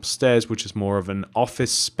like an upstairs, which is more of an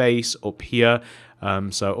office space up here.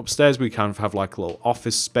 So upstairs we kind of have like a little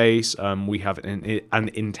office space. We have an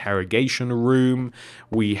interrogation room.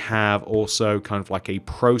 We have also kind of like a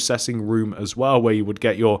processing room as well, where you would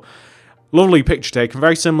get your lovely picture taken,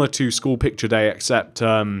 very similar to school picture day, except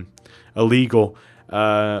illegal.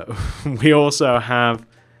 We also have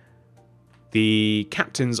the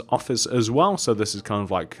captain's office as well, so this is kind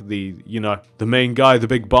of like the, you know, the main guy, the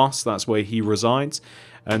big boss. That's where he resides.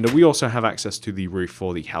 And we also have access to the roof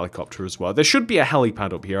for the helicopter as well. There should be a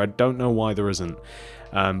helipad up here. I don't know why there isn't.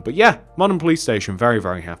 But yeah, modern police station. Very,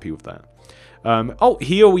 very happy with that. Oh,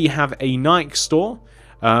 here we have a Nike store.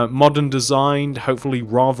 Modern designed, hopefully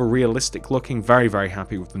rather realistic looking. Very, very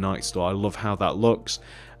happy with the Nike store. I love how that looks.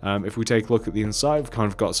 If we take a look at the inside, we've kind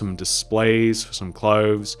of got some displays for some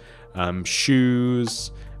clothes,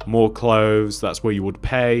 shoes, more clothes. That's where you would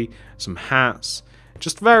pay. Some hats.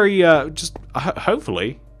 Just very,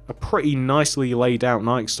 hopefully a pretty nicely laid out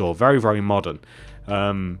Nike store. Very, very modern.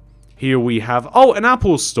 Here we have, oh, an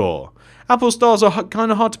Apple store. Apple stores are kind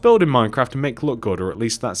of hard to build in Minecraft and make look good, or at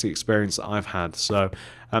least that's the experience that I've had. So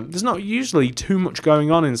there's not usually too much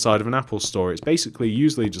going on inside of an Apple store. It's basically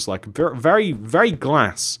usually just like a very, very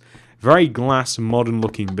glass modern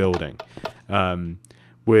looking building,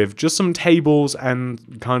 with just some tables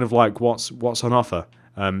and kind of like what's on offer.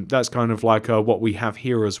 That's kind of like what we have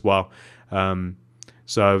here as well.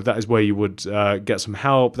 So that is where you would get some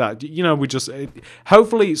help. That, you know, we just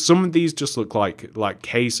hopefully some of these just look like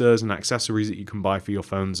cases and accessories that you can buy for your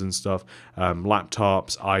phones and stuff,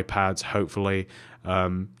 laptops, iPads. Hopefully,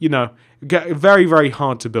 you know, very, very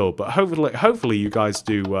hard to build, but hopefully you guys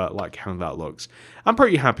do like how that looks. I'm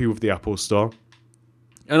pretty happy with the Apple Store.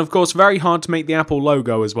 And of course, very hard to make the Apple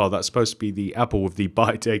logo as well. That's supposed to be the apple with the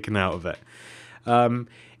bite taken out of it.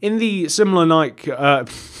 In the similar Nike.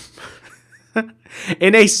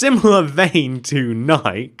 In a similar vein to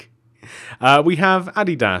Nike, we have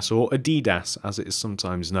Adidas, or Adidas as it is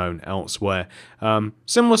sometimes known elsewhere.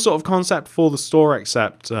 Similar sort of concept for the store,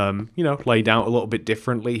 except, you know, laid out a little bit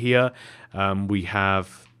differently here. We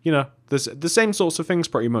have, you know, the same sorts of things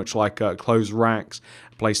pretty much, like clothes racks,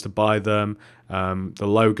 a place to buy them, the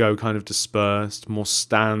logo kind of dispersed, more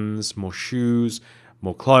stands, more shoes,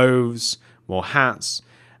 more clothes, more hats.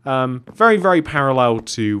 Very, very parallel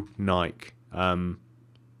to Nike.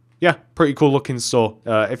 Yeah, pretty cool looking store.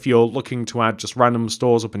 If you're looking to add just random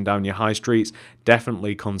stores up and down your high streets,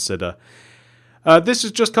 definitely consider. This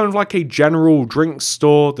is just kind of like a general drink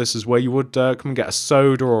store. This is where you would come and get a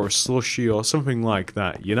soda or a slushie or something like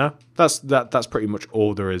that, you know? That's pretty much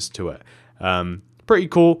all there is to it. Pretty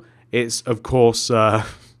cool. It's, of course,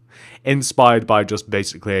 inspired by just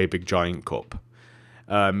basically a big giant cup.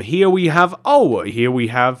 Here we have,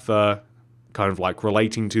 kind of like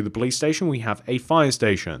relating to the police station, we have a fire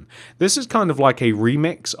station. This is kind of like a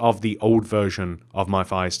remix of the old version of my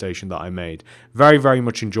fire station that I made. Very, very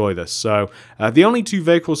much enjoy this. So the only two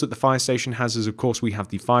vehicles that the fire station has is, of course, we have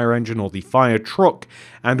the fire engine or the fire truck,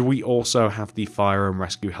 and we also have the fire and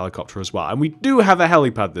rescue helicopter as well. And we do have a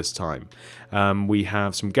helipad this time. We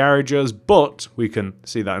have some garages, but we can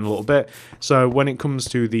see that in a little bit. So when it comes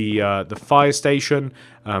to the fire station,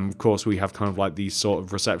 of course, we have kind of like the sort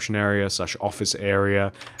of reception area / office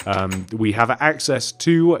area. We have access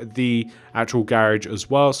to the actual garage as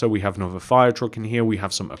well. So we have another fire truck in here. We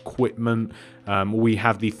have some equipment. We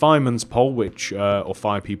have the fireman's pole, which or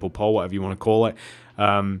fire people pole, whatever you want to call it.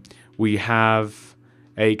 We have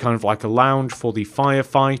a kind of like a lounge for the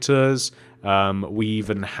firefighters. We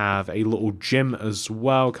even have a little gym as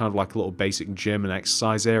well, kind of like a little basic gym and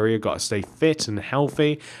exercise area. Got to stay fit and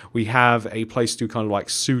healthy. We have a place to kind of like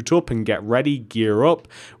suit up and get ready, gear up.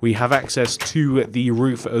 We have access to the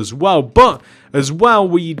roof as well, but as well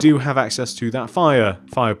we do have access to that fire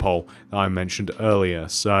pole that I mentioned earlier.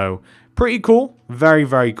 So pretty cool, very,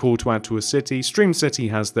 very cool to add to a city. Stream City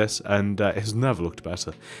has this, and it has never looked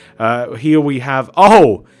better. Here we have,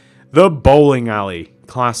 the bowling alley,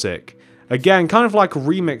 classic. Again, kind of like a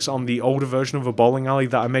remix on the older version of a bowling alley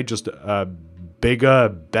that I made, just bigger,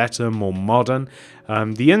 better, more modern.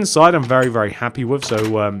 The inside I'm very, very happy with,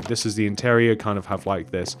 so this is the interior, kind of have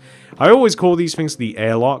like this. I always call these things the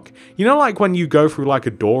airlock. You know, like when you go through like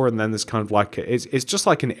a door and then there's kind of like, it's just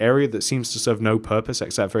like an area that seems to serve no purpose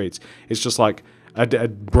except for it's just like a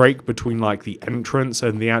break between like the entrance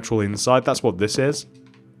and the actual inside. That's what this is.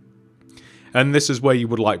 And this is where you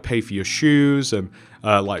would like pay for your shoes and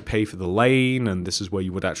like pay for the lane, and this is where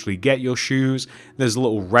you would actually get your shoes. There's a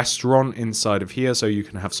little restaurant inside of here so you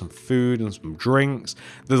can have some food and some drinks.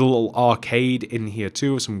 There's a little arcade in here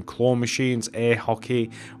too, some claw machines, air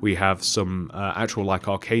hockey. We have some actual like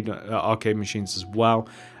arcade machines as well.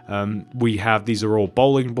 We have, these are all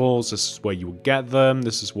bowling balls. This is where you would get them.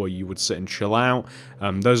 This is where you would sit and chill out.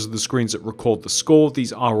 Those are the screens that record the score.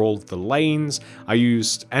 These are all of the lanes. I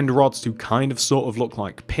used end rods to kind of sort of look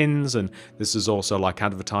like pins, and this is also like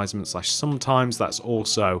advertisement / sometimes that's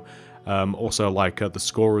also like the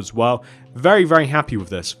score as well. Very, very happy with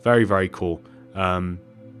this. Very, very cool.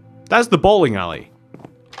 That's the bowling alley.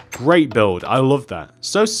 Great build. I love that.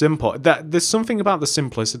 So simple. There's something about the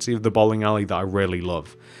simplicity of the bowling alley that I really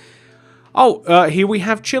love. Here we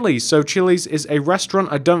have Chili's. So Chili's is a restaurant.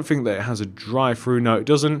 I don't think that it has a drive-through. No, it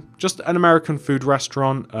doesn't. Just an American food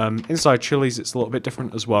restaurant. Inside Chili's, it's a little bit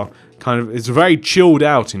different as well. Kind of, it's very chilled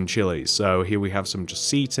out in Chili's. So here we have some just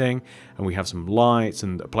seating, and we have some lights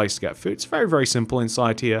and a place to get food. It's very, very simple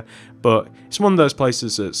inside here, but it's one of those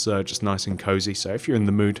places that's just nice and cozy. So if you're in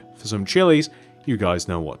the mood for some Chili's, you guys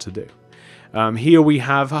know what to do. Here we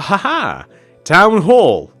have, Town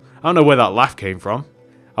Hall. I don't know where that laugh came from.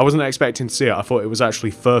 I wasn't expecting to see it. I thought it was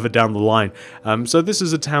actually further down the line. So this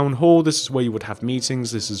is a town hall. This is where you would have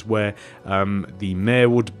meetings. This is where the mayor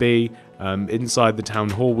would be. Inside the town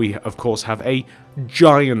hall, we of course have a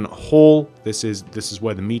giant hall. This is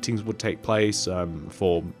where the meetings would take place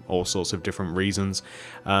for all sorts of different reasons.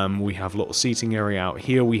 We have a little seating area out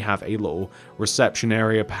here. We have a little reception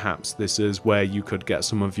area. Perhaps this is where you could get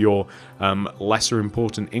some of your lesser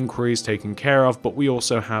important inquiries taken care of. But we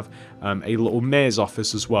also have a little mayor's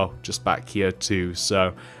office as well, just back here too.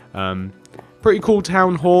 So pretty cool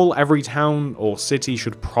town hall. Every town or city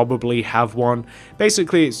should probably have one.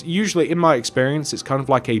 Basically, it's usually, in my experience, it's kind of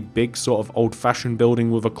like a big sort of old-fashioned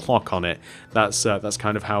building with a clock on it. That's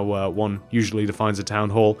kind of how one usually defines a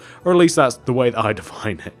town hall, or at least that's the way that I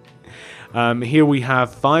define it. Here we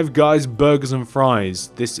have Five Guys Burgers and Fries.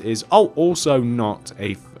 This is also not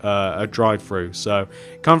a drive-through, so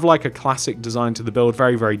kind of like a classic design to the build.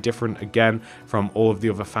 Very, very different again from all of the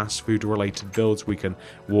other fast food related builds. We can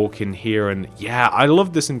walk in here, and yeah, I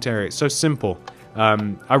love this interior. It's so simple.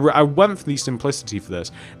 I went for the simplicity for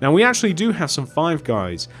this. Now we actually do have some Five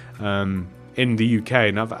Guys in the UK,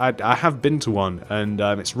 and I have been to one, and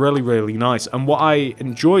it's really, really nice. And what I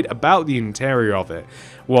enjoyed about the interior of it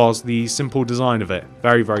was the simple design of it.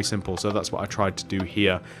 Very, very simple. So that's what I tried to do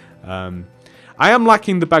here. I am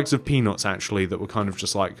lacking the bags of peanuts, actually, that were kind of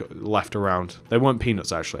just, like, left around. They weren't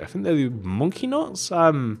peanuts, actually. I think they're monkey nuts?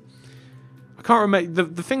 I can't remember.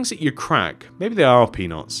 The things that you crack, maybe they are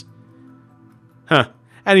peanuts. Huh.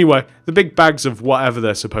 Anyway, the big bags of whatever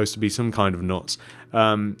they're supposed to be, some kind of nuts.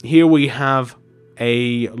 Here we have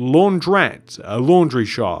a laundrette, a laundry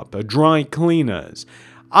shop, a dry cleaners.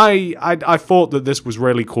 I thought that this was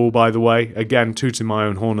really cool, by the way. Again, tooting my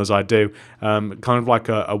own horn as I do. Kind of like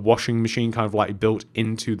a washing machine, kind of like built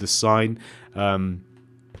into the sign.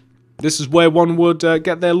 This is where one would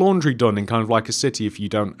get their laundry done in kind of like a city if you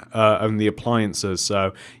don't own the appliances.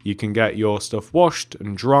 So you can get your stuff washed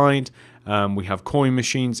and dried. We have coin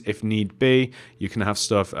machines if need be. You can have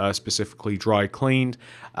stuff specifically dry cleaned.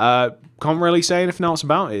 Can't really say anything else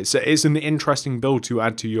about it. It's an interesting build to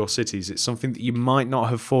add to your cities. It's something that you might not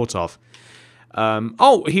have thought of.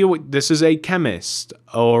 Here, this is a chemist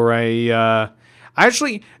or a...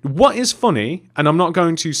 Actually, what is funny, and I'm not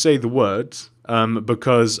going to say the words,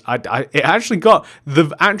 because it actually got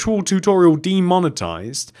the actual tutorial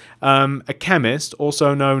demonetized. A chemist,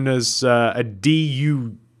 also known as a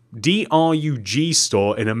DU DRUG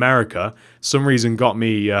store in America. Some reason got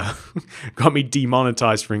me got me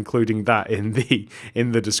demonetized for including that in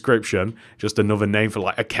the description. Just another name for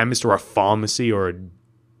like a chemist or a pharmacy or a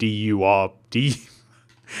DURD.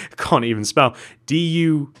 Can't even spell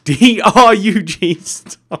DRUG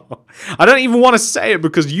store. I don't even want to say it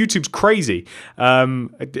because YouTube's crazy.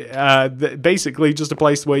 Basically, just a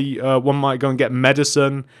place where one might go and get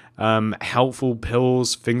medicine, helpful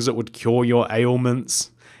pills, things that would cure your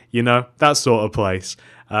ailments. You know, that sort of place.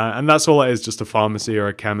 And that's all it is, just a pharmacy or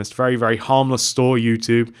a chemist. Very, very harmless store,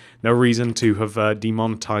 YouTube. No reason to have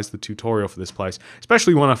demonetized the tutorial for this place,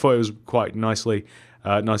 especially when I thought it was quite nicely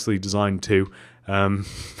designed too.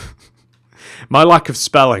 My lack of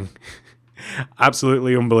spelling,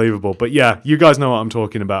 absolutely unbelievable. But yeah, you guys know what I'm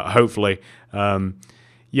talking about, hopefully.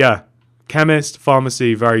 Yeah, chemist,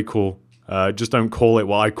 pharmacy, very cool. Just don't call it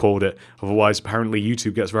what I called it, otherwise apparently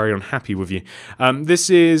YouTube gets very unhappy with you. This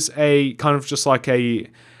is a kind of just like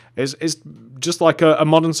it's just like a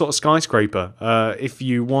modern sort of skyscraper. If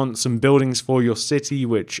you want some buildings for your city,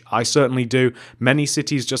 which I certainly do, many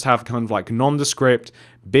cities just have kind of like nondescript,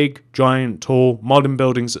 big, giant, tall, modern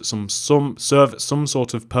buildings that serve some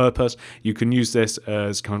sort of purpose. You can use this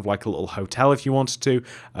as kind of like a little hotel if you wanted to,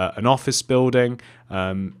 an office building,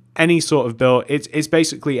 any sort of build. It's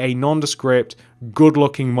basically a nondescript,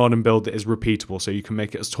 good-looking modern build that is repeatable, so you can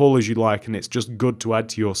make it as tall as you like, and it's just good to add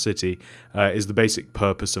to your city, is the basic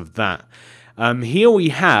purpose of that. Here we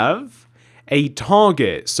have a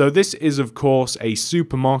Target. So this is, of course, a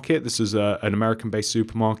supermarket. This is an American-based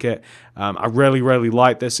supermarket. I really, really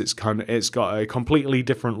like this. It's got a completely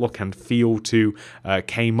different look and feel to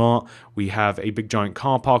Kmart. We have a big giant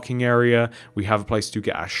car parking area. We have a place to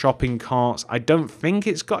get our shopping carts. I don't think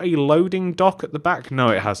it's got a loading dock at the back. No,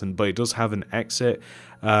 it hasn't, but it does have an exit.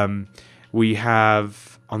 We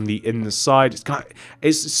have on the inside,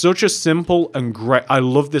 it's such a simple and great. I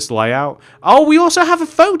love this layout. Oh, we also have a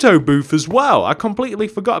photo booth as well. I completely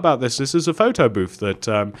forgot about this. This is a photo booth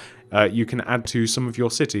that you can add to some of your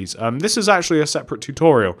cities. This is actually a separate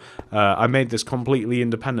tutorial. I made this completely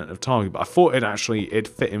independent of Target, but I thought it'd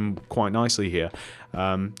fit in quite nicely here.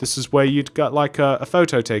 This is where you'd get like a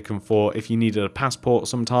photo taken for if you needed a passport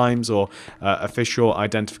sometimes, or official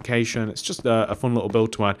identification. It's just a fun little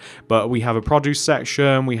build to add. But we have a produce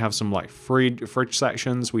section, we have some like fridge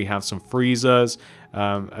sections, we have some freezers,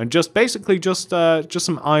 and just basically just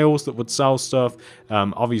some aisles that would sell stuff.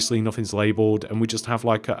 Obviously nothing's labeled, and we just have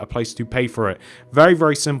like a place to pay for it. Very,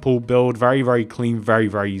 very simple build, very, very clean, very,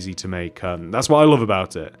 very easy to make. That's what I love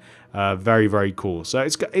about it. Very, very cool. So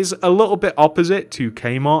it's a little bit opposite to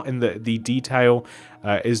Kmart in the detail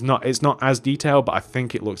it's not as detailed, but I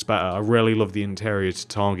think it looks better. I really love the interior to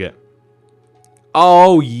Target.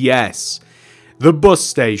 Oh yes, the bus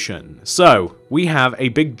station. So we have a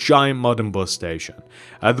big giant modern bus station.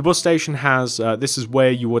 The bus station has this is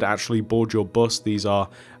where you would actually board your bus. These are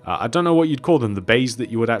I don't know what you'd call them, the bays that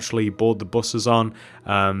you would actually board the buses on.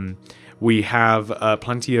 We have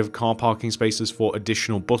plenty of car parking spaces for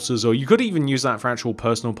additional buses, or you could even use that for actual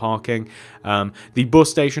personal parking. The bus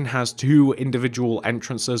station has 2 individual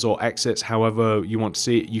entrances or exits, however you want to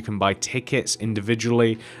see it. You can buy tickets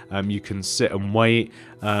individually. You can sit and wait.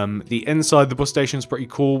 The inside the bus station is pretty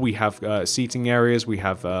cool. We have seating areas. We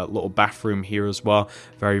have a little bathroom here as well.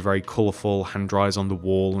 Very, very colourful, hand dryers on the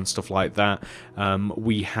wall and stuff like that.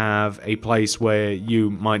 We have a place where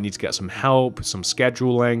you might need to get some help, some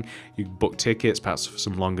scheduling. You can book tickets, perhaps for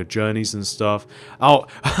some longer journeys and stuff. Oh,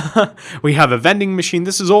 we have a vending machine.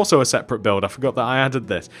 This is also a separate build. I forgot that I added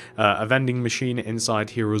this. A vending machine inside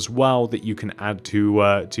here as well that you can add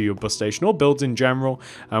to your bus station or builds in general.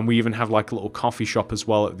 We even have like a little coffee shop as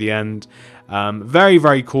well at the end. Very,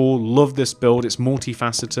 very cool. Love this build. It's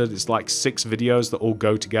multifaceted. It's like 6 videos that all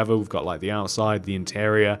go together. We've got like the outside, the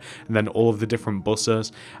interior, and then all of the different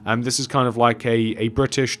buses. This is kind of like a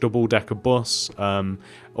British double-decker bus.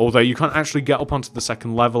 Although you can't actually get up onto the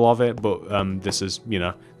second level of it, but this is, you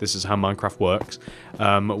know, this is how Minecraft works.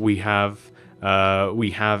 We have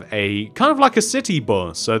a kind of like a city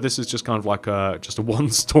bus. So this is just kind of like just a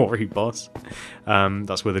 1-story bus.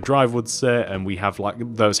 That's where the drive would sit, and we have like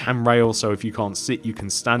those handrails. So if you can't sit, you can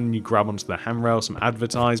stand and you grab onto the handrail. Some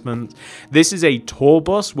advertisements. This is a tour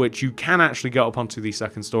bus, which you can actually get up onto the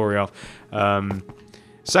second story of.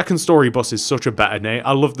 Second story bus is such a better name.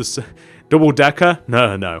 I love the double decker.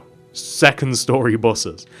 No, second story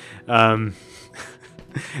buses.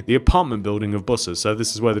 the apartment building of buses. So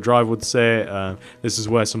this is where the driver would sit. This is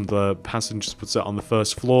where some of the passengers would sit on the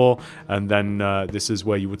first floor, and then this is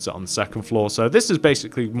where you would sit on the second floor. So this is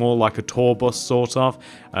basically more like a tour bus, sort of.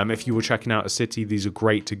 If you were checking out a city, these are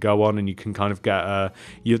great to go on, and you can kind of get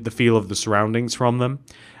the feel of the surroundings from them.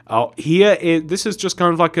 This is just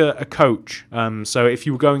kind of like a coach. So if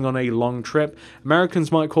you were going on a long trip,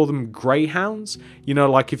 Americans might call them greyhounds. You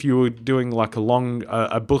know, like if you were doing like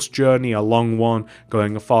a bus journey, a long one,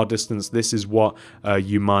 going a far distance. This is what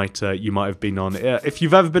you might have been on. If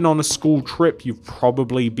you've ever been on a school trip, you've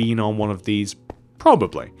probably been on one of these.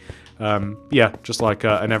 Probably, yeah, just like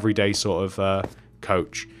an everyday sort of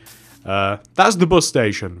coach. That's the bus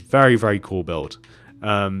station. Very, very cool build.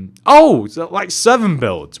 It's like 7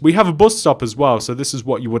 builds. We have a bus stop as well, so this is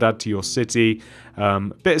what you would add to your city.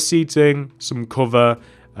 Bit of seating, some cover,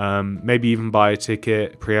 maybe even buy a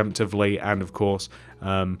ticket preemptively, and of course,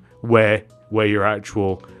 where your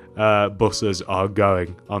actual buses are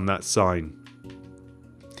going on that sign.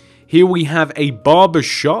 Here we have a barber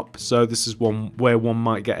shop, so this is one where one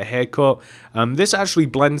might get a haircut. This actually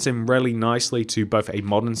blends in really nicely to both a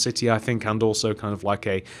modern city, I think, and also kind of like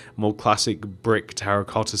a more classic brick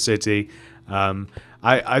terracotta city.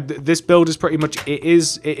 This build is pretty much, it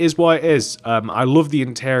is what it is. I love the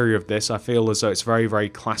interior of this. I feel as though it's very, very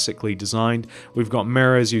classically designed. We've got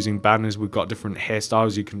mirrors using banners. We've got different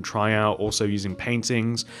hairstyles you can try out, also using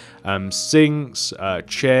paintings, sinks,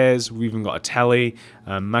 chairs. We've even got a telly,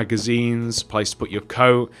 magazines, place to put your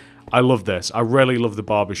coat. I love this. I really love the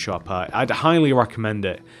barbershop. I'd highly recommend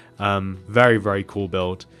it. Very, very cool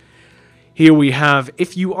build. Here we have,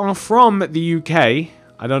 if you are from the UK,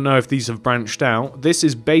 I don't know if these have branched out. This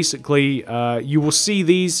is basically, you will see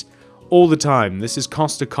these all the time. This is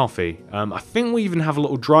Costa Coffee. I think we even have a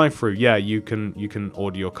little drive-through. Yeah, you can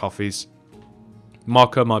order your coffees.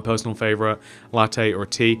 Mocha, my personal favorite, latte or a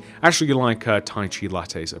tea. Actually, like Thai tea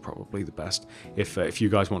lattes are probably the best. If you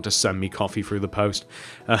guys want to send me coffee through the post,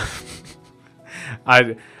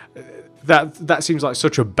 that seems like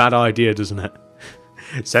such a bad idea, doesn't it?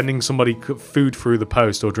 Sending somebody food through the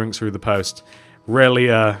post or drinks through the post.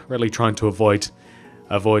 Really trying to avoid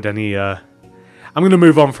any. I'm going to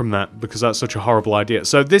move on from that because that's such a horrible idea.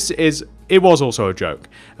 So it was also a joke.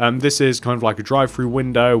 This is kind of like a drive-through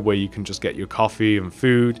window where you can just get your coffee and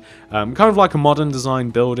food. Kind of like a modern design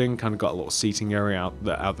building. Kind of got a little seating area out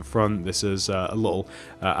the front. This is a little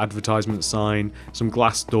advertisement sign, some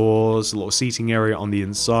glass doors, a little seating area on the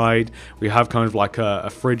inside. We have kind of like a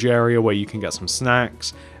fridge area where you can get some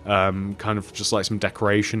snacks. Kind of just like some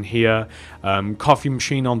decoration here, coffee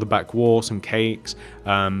machine on the back wall, some cakes,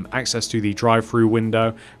 access to the drive-through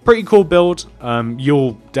window. Pretty cool build.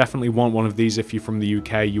 You'll definitely want one of these if you're from the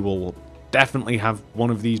UK. You will definitely have one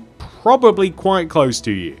of these probably quite close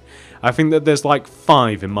to you. I think that there's like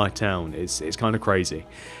 5 in my town. It's kind of crazy.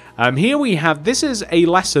 Here we have, this is a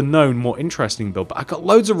lesser known, more interesting build, but I got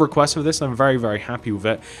loads of requests for this. I'm very, very happy with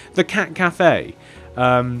it. The Cat Cafe.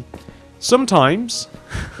 Sometimes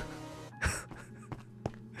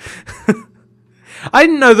I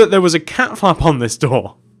didn't know that there was a cat flap on this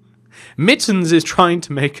door. Mittens is trying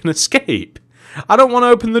to make an escape. I don't want to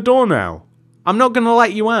open the door now. I'm not going to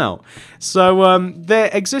let you out. So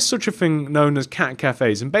there exists such a thing known as cat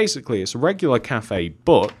cafes, and basically it's a regular cafe,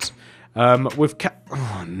 but with cat.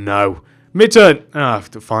 Oh no. Mitten!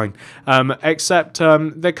 Fine. Except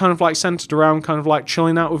they're kind of like centered around kind of like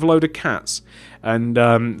chilling out with a load of cats. And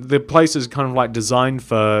the place is kind of like designed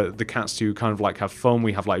for the cats to kind of like have fun.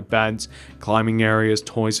 We have like beds, climbing areas,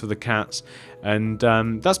 toys for the cats. And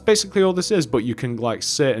that's basically all this is. But you can like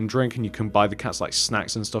sit and drink, and you can buy the cats like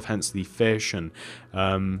snacks and stuff, hence the fish. And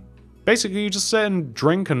basically you just sit and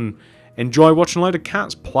drink and enjoy watching a load of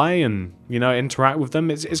cats play and, you know, interact with them.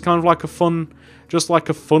 It's kind of like a fun, just like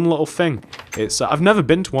a fun little thing. It's I've never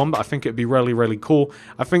been to one, but I think it'd be really, really cool.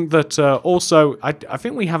 I think that also, I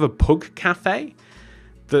think we have a pug cafe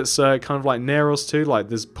that's kind of like near us too. Like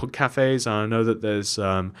there's pug cafes, and I know that there's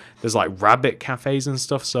like rabbit cafes and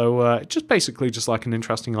stuff. So just basically just like an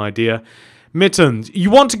interesting idea. Mittens,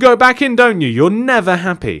 you want to go back in, don't you? You're never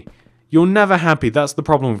happy. You're never happy. That's the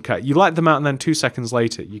problem with cat. You let them out, and then 2 seconds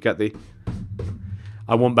later, you get the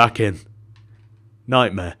I want back in.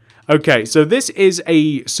 Nightmare. Okay, so this is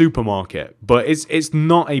a supermarket, but it's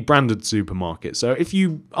not a branded supermarket. So if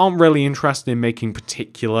you aren't really interested in making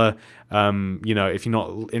particular, you know, if you're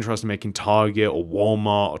not interested in making Target or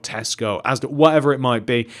Walmart or Tesco, Asda, whatever it might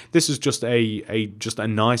be, this is just a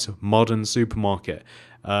nice modern supermarket.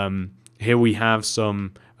 Here we have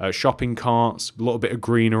some shopping carts, a little bit of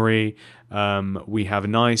greenery. We have a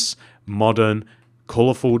nice modern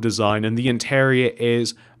colourful design, and the interior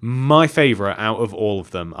is my favourite out of all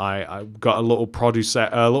of them. I got a little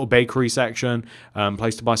a little bakery section,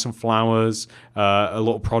 place to buy some flowers, a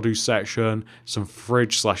little produce section, some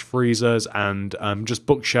fridge/freezers, and just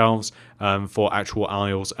bookshelves for actual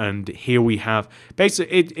aisles. And here we have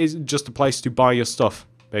basically it is just a place to buy your stuff,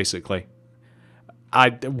 basically.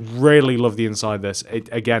 I really love the inside of this.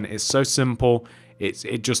 Again, it's so simple.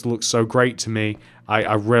 It just looks so great to me.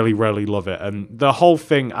 I really, really love it. And the whole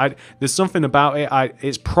thing, there's something about it.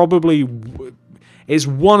 It's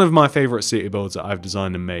one of my favorite city builds that I've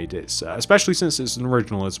designed and made. It's especially since it's an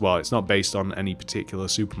original as well. It's not based on any particular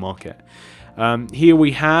supermarket. Here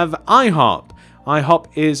we have IHOP. IHOP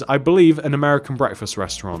is, I believe, an American breakfast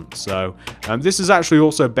restaurant. So this is actually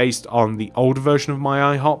also based on the older version of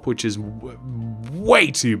my IHOP, which is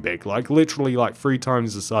way too big, like literally like 3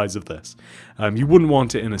 times the size of this. You wouldn't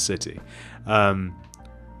want it in a city.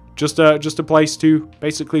 Just a place to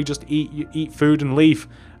basically just eat food and leave.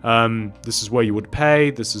 This is where you would pay.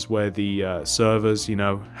 This is where the servers, you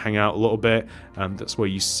know, hang out a little bit. That's where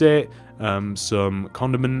you sit. Some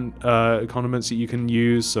condiments that you can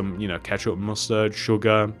use. Some, you know, ketchup, mustard,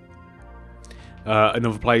 sugar.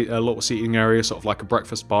 Another place, a little seating area, sort of like a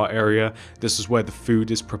breakfast bar area. This is where the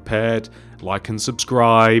food is prepared. Like and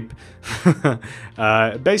subscribe.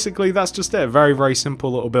 Basically, that's just it. Very, very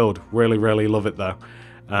simple little build. Really, really love it though.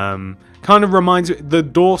 Kind of reminds me, the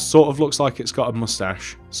door sort of looks like it's got a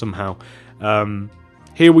mustache somehow.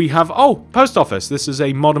 Here we have, post office. This is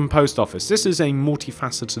a modern post office. This is a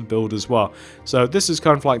multifaceted build as well. So this is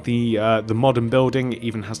kind of like the modern building. It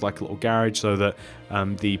even has like a little garage so that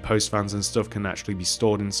the post vans and stuff can actually be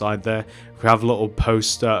stored inside there. We have a little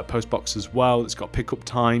post box as well. It's got pickup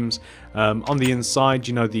times. On the inside,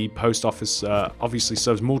 you know, the post office obviously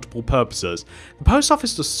serves multiple purposes. The post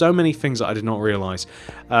office does so many things that I did not realize.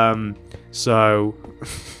 So...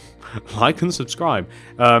 like and subscribe.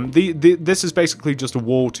 This is basically just a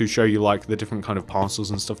wall to show you like the different kind of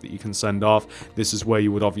parcels and stuff that you can send off. This is where you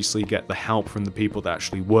would obviously get the help from the people that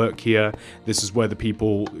actually work here. This is where the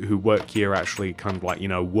people who work here actually kind of like, you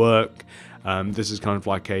know, work. This is kind of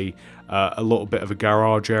like a little bit of a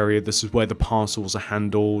garage area. This is where the parcels are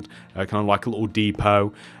handled, kind of like a little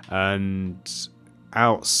depot. And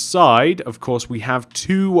outside, of course, we have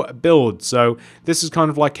 2 builds. So this is kind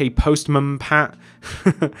of like a postman pat,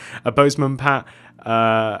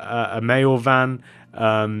 a mail van.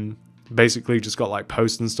 Basically just got like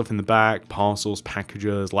post and stuff in the back, parcels,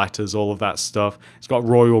 packages, letters, all of that stuff. It's got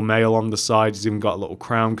Royal Mail on the side. It's even got a little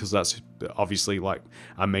crown because that's obviously like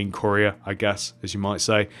our main courier, I guess, as you might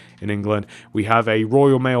say in England. We have a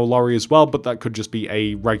Royal Mail lorry as well, but that could just be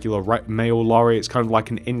a regular mail lorry. It's kind of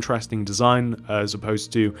like an interesting design as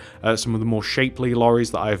opposed to some of the more shapely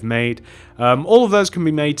lorries that I have made. All of those can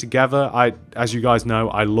be made together. As you guys know,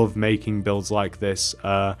 I love making builds like this.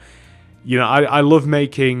 You know, I love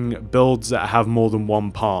making builds that have more than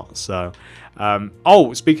one part. So,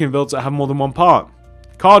 speaking of builds that have more than one part,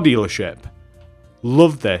 car dealership.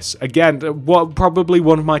 Love this. Again, probably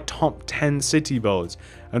one of my top 10 city builds.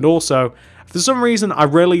 And also, for some reason, I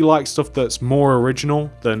really like stuff that's more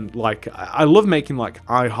original than, like, I love making, like,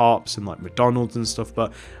 IHOPs and, like, McDonald's and stuff,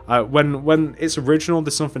 but when it's original,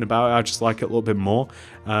 there's something about it, I just like it a little bit more.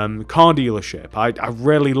 Car dealership. I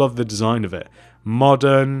really love the design of it.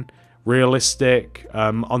 Modern, realistic.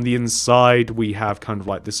 On the inside, we have kind of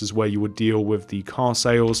like, this is where you would deal with the car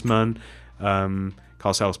salesman,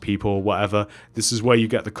 car salespeople, whatever. This is where you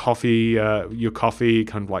get the coffee, your coffee,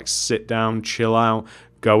 kind of like sit down, chill out,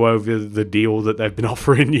 go over the deal that they've been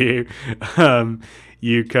offering you.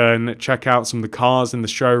 You can check out some of the cars in the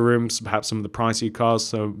showrooms, perhaps some of the pricier cars,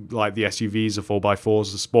 so like the SUVs, the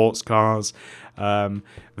 4x4s, the sports cars.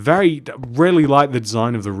 Really like the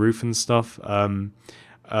design of the roof and stuff.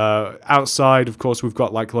 Outside, of course, we've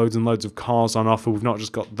got like loads and loads of cars on offer. We've not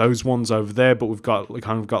just got those ones over there, but we've got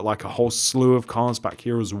like a whole slew of cars back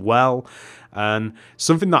here as well. And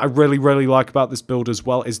something that I really, really like about this build as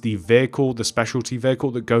well is the vehicle, the specialty vehicle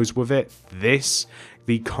that goes with it.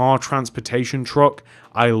 The car transportation truck.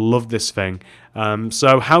 I love this thing.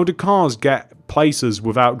 So how do cars get places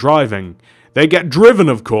without driving? They get driven,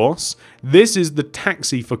 of course. This is the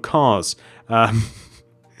taxi for cars.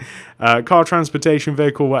 Car transportation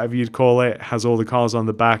vehicle, whatever you'd call it, has all the cars on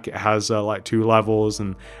the back. It has like 2 levels,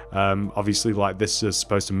 and obviously like this is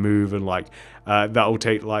supposed to move, and like that'll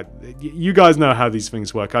take like, you guys know how these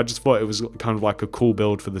things work. I just thought it was kind of like a cool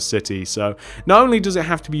build for the city. So not only does it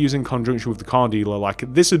have to be used in conjunction with the car dealer,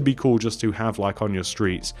 like this would be cool just to have like on your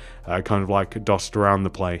streets, kind of like dotted around the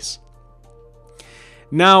place.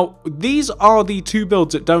 Now these are the 2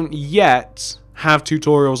 builds that don't yet have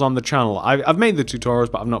tutorials on the channel. I've made the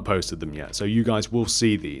tutorials, but I've not posted them yet, so you guys will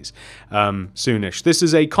see these soonish. This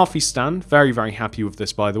is a coffee stand. Very, very happy with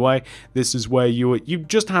this, by the way. This is where you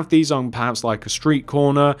just have these on perhaps like a street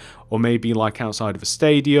corner, or maybe like outside of a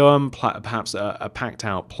stadium, perhaps a packed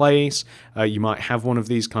out place. You might have one of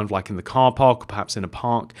these kind of like in the car park, or perhaps in a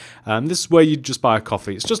park. This is where you just buy a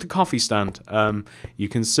coffee. It's just a coffee stand. You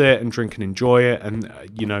can sit and drink and enjoy it, and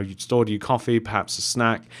you know, you just order your coffee, perhaps a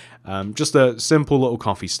snack. Just a simple little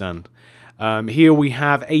coffee stand. Here we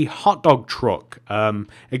have a hot dog truck.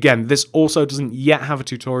 Again, this also doesn't yet have a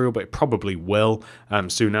tutorial, but it probably will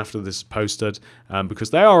soon after this is posted,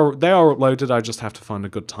 because they are uploaded. I just have to find a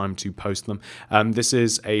good time to post them. This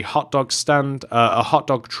is a hot dog stand, a hot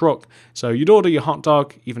dog truck. So you'd order your hot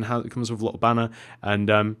dog, even how it comes with a little banner, and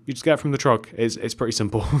you just get it from the truck. It's pretty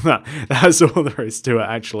simple. That's all there is to it,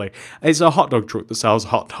 actually. It's a hot dog truck that sells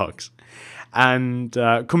hot dogs. And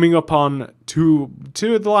coming up on two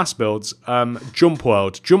of the last builds, Jump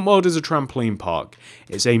World. Jump World is a trampoline park.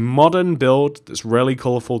 It's a modern build that's really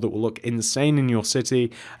colourful, that will look insane in your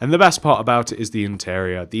city. And the best part about it is the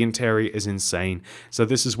interior. The interior is insane. So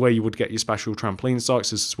this is where you would get your special trampoline socks.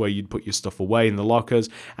 This is where you'd put your stuff away in the lockers.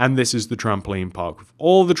 And this is the trampoline park with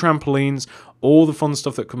all the trampolines, all the fun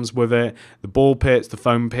stuff that comes with it, the ball pits, the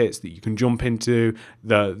foam pits that you can jump into,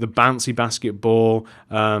 the bouncy basketball,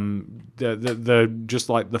 the just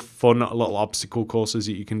like the fun little obstacle courses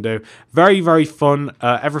that you can do. Very, very fun.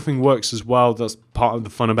 Everything works as well. That's part of the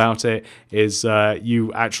fun about it, is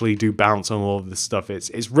you actually do bounce on all of this stuff.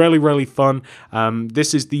 It's really, really fun.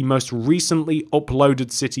 This is the most recently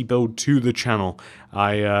uploaded city build to the channel.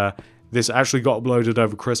 This actually got uploaded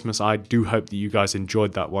over Christmas. I do hope that you guys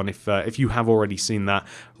enjoyed that one. If you have already seen that,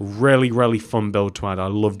 really, really fun build to add. I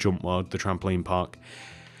love Jump World, the trampoline park.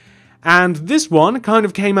 And this one kind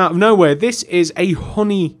of came out of nowhere. This is a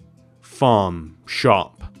honey farm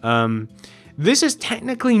shop. This is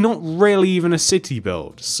technically not really even a city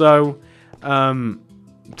build. So,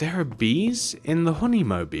 there are bees in the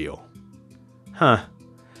honeymobile. Huh.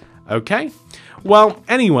 Okay. Well,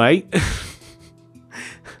 anyway...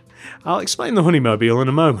 I'll explain the honeymobile in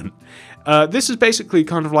a moment. This is basically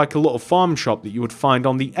kind of like a little farm shop that you would find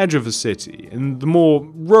on the edge of a city, in the more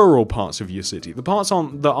rural parts of your city. The parts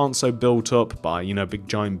that aren't so built up by, you know, big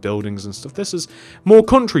giant buildings and stuff. This is more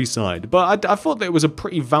countryside, but I thought that it was a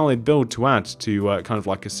pretty valid build to add to kind of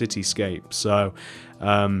like a cityscape. So,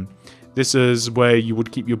 this is where you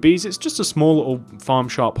would keep your bees. It's just a small little farm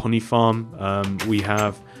shop, honey farm. We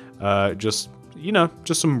have just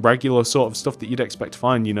some regular sort of stuff that you'd expect to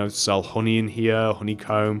find, you know, sell honey in here,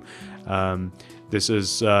 honeycomb. This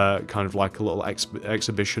is kind of like a little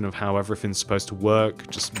exhibition of how everything's supposed to work,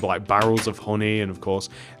 just like barrels of honey, and of course,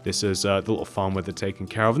 this is the little farm where they're taken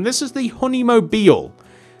care of. And this is the honeymobile.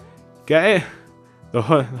 Get it? The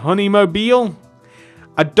honeymobile?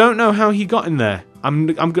 I don't know how he got in there.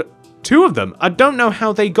 Two of them. I don't know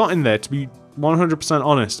how they got in there, to be 100%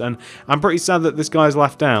 honest, and I'm pretty sad that this guy's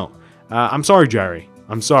left out. I'm sorry, Jerry.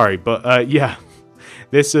 I'm sorry, but yeah.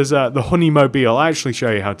 This is the honeymobile. I'll actually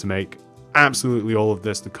show you how to make absolutely all of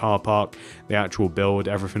this. The car park, the actual build,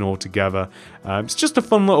 everything all together. It's just a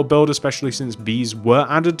fun little build, especially since bees were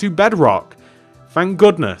added to Bedrock. Thank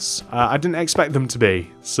goodness. I didn't expect them to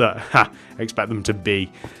be. So, expect them to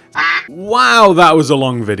be. Wow, that was a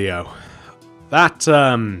long video. That,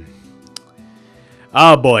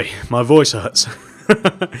 oh boy, my voice hurts.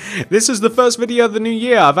 This is the first video of the new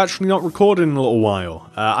year. I've actually not recorded in a little while.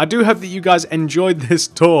 I do hope that you guys enjoyed this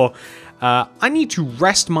tour. I need to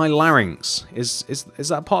rest my larynx. Is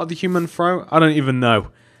that part of the human throat? I don't even know.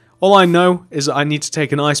 All I know is that I need to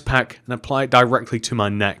take an ice pack and apply it directly to my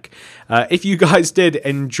neck. If you guys did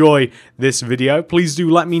enjoy this video, please do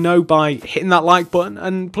let me know by hitting that like button,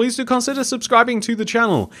 and please do consider subscribing to the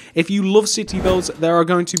channel. If you love city builds, there are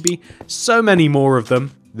going to be so many more of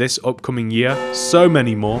them this upcoming year, so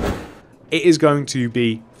many more. It is going to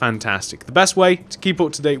be fantastic. The best way to keep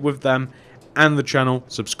up to date with them and the channel,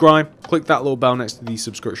 subscribe, click that little bell next to the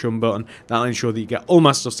subscription button. That'll ensure that you get all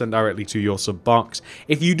my stuff sent directly to your sub box.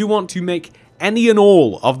 If you do want to make any and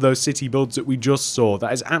all of those city builds that we just saw,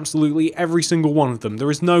 that is absolutely every single one of them.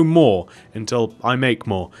 There is no more until I make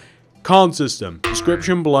more. Card system,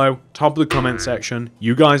 description below, top of the comment section.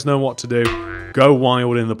 You guys know what to do. Go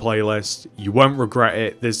wild in the playlist. You won't regret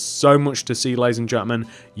it. There's so much to see, ladies and gentlemen.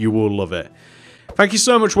 You will love it. Thank you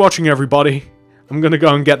so much for watching, everybody. I'm going to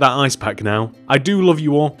go and get that ice pack now. I do love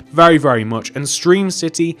you all very, very much. And Stream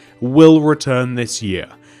City will return this year.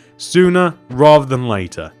 Sooner rather than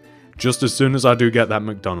later. Just as soon as I do get that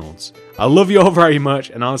McDonald's. I love you all very much,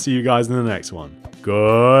 and I'll see you guys in the next one.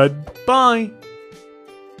 Goodbye.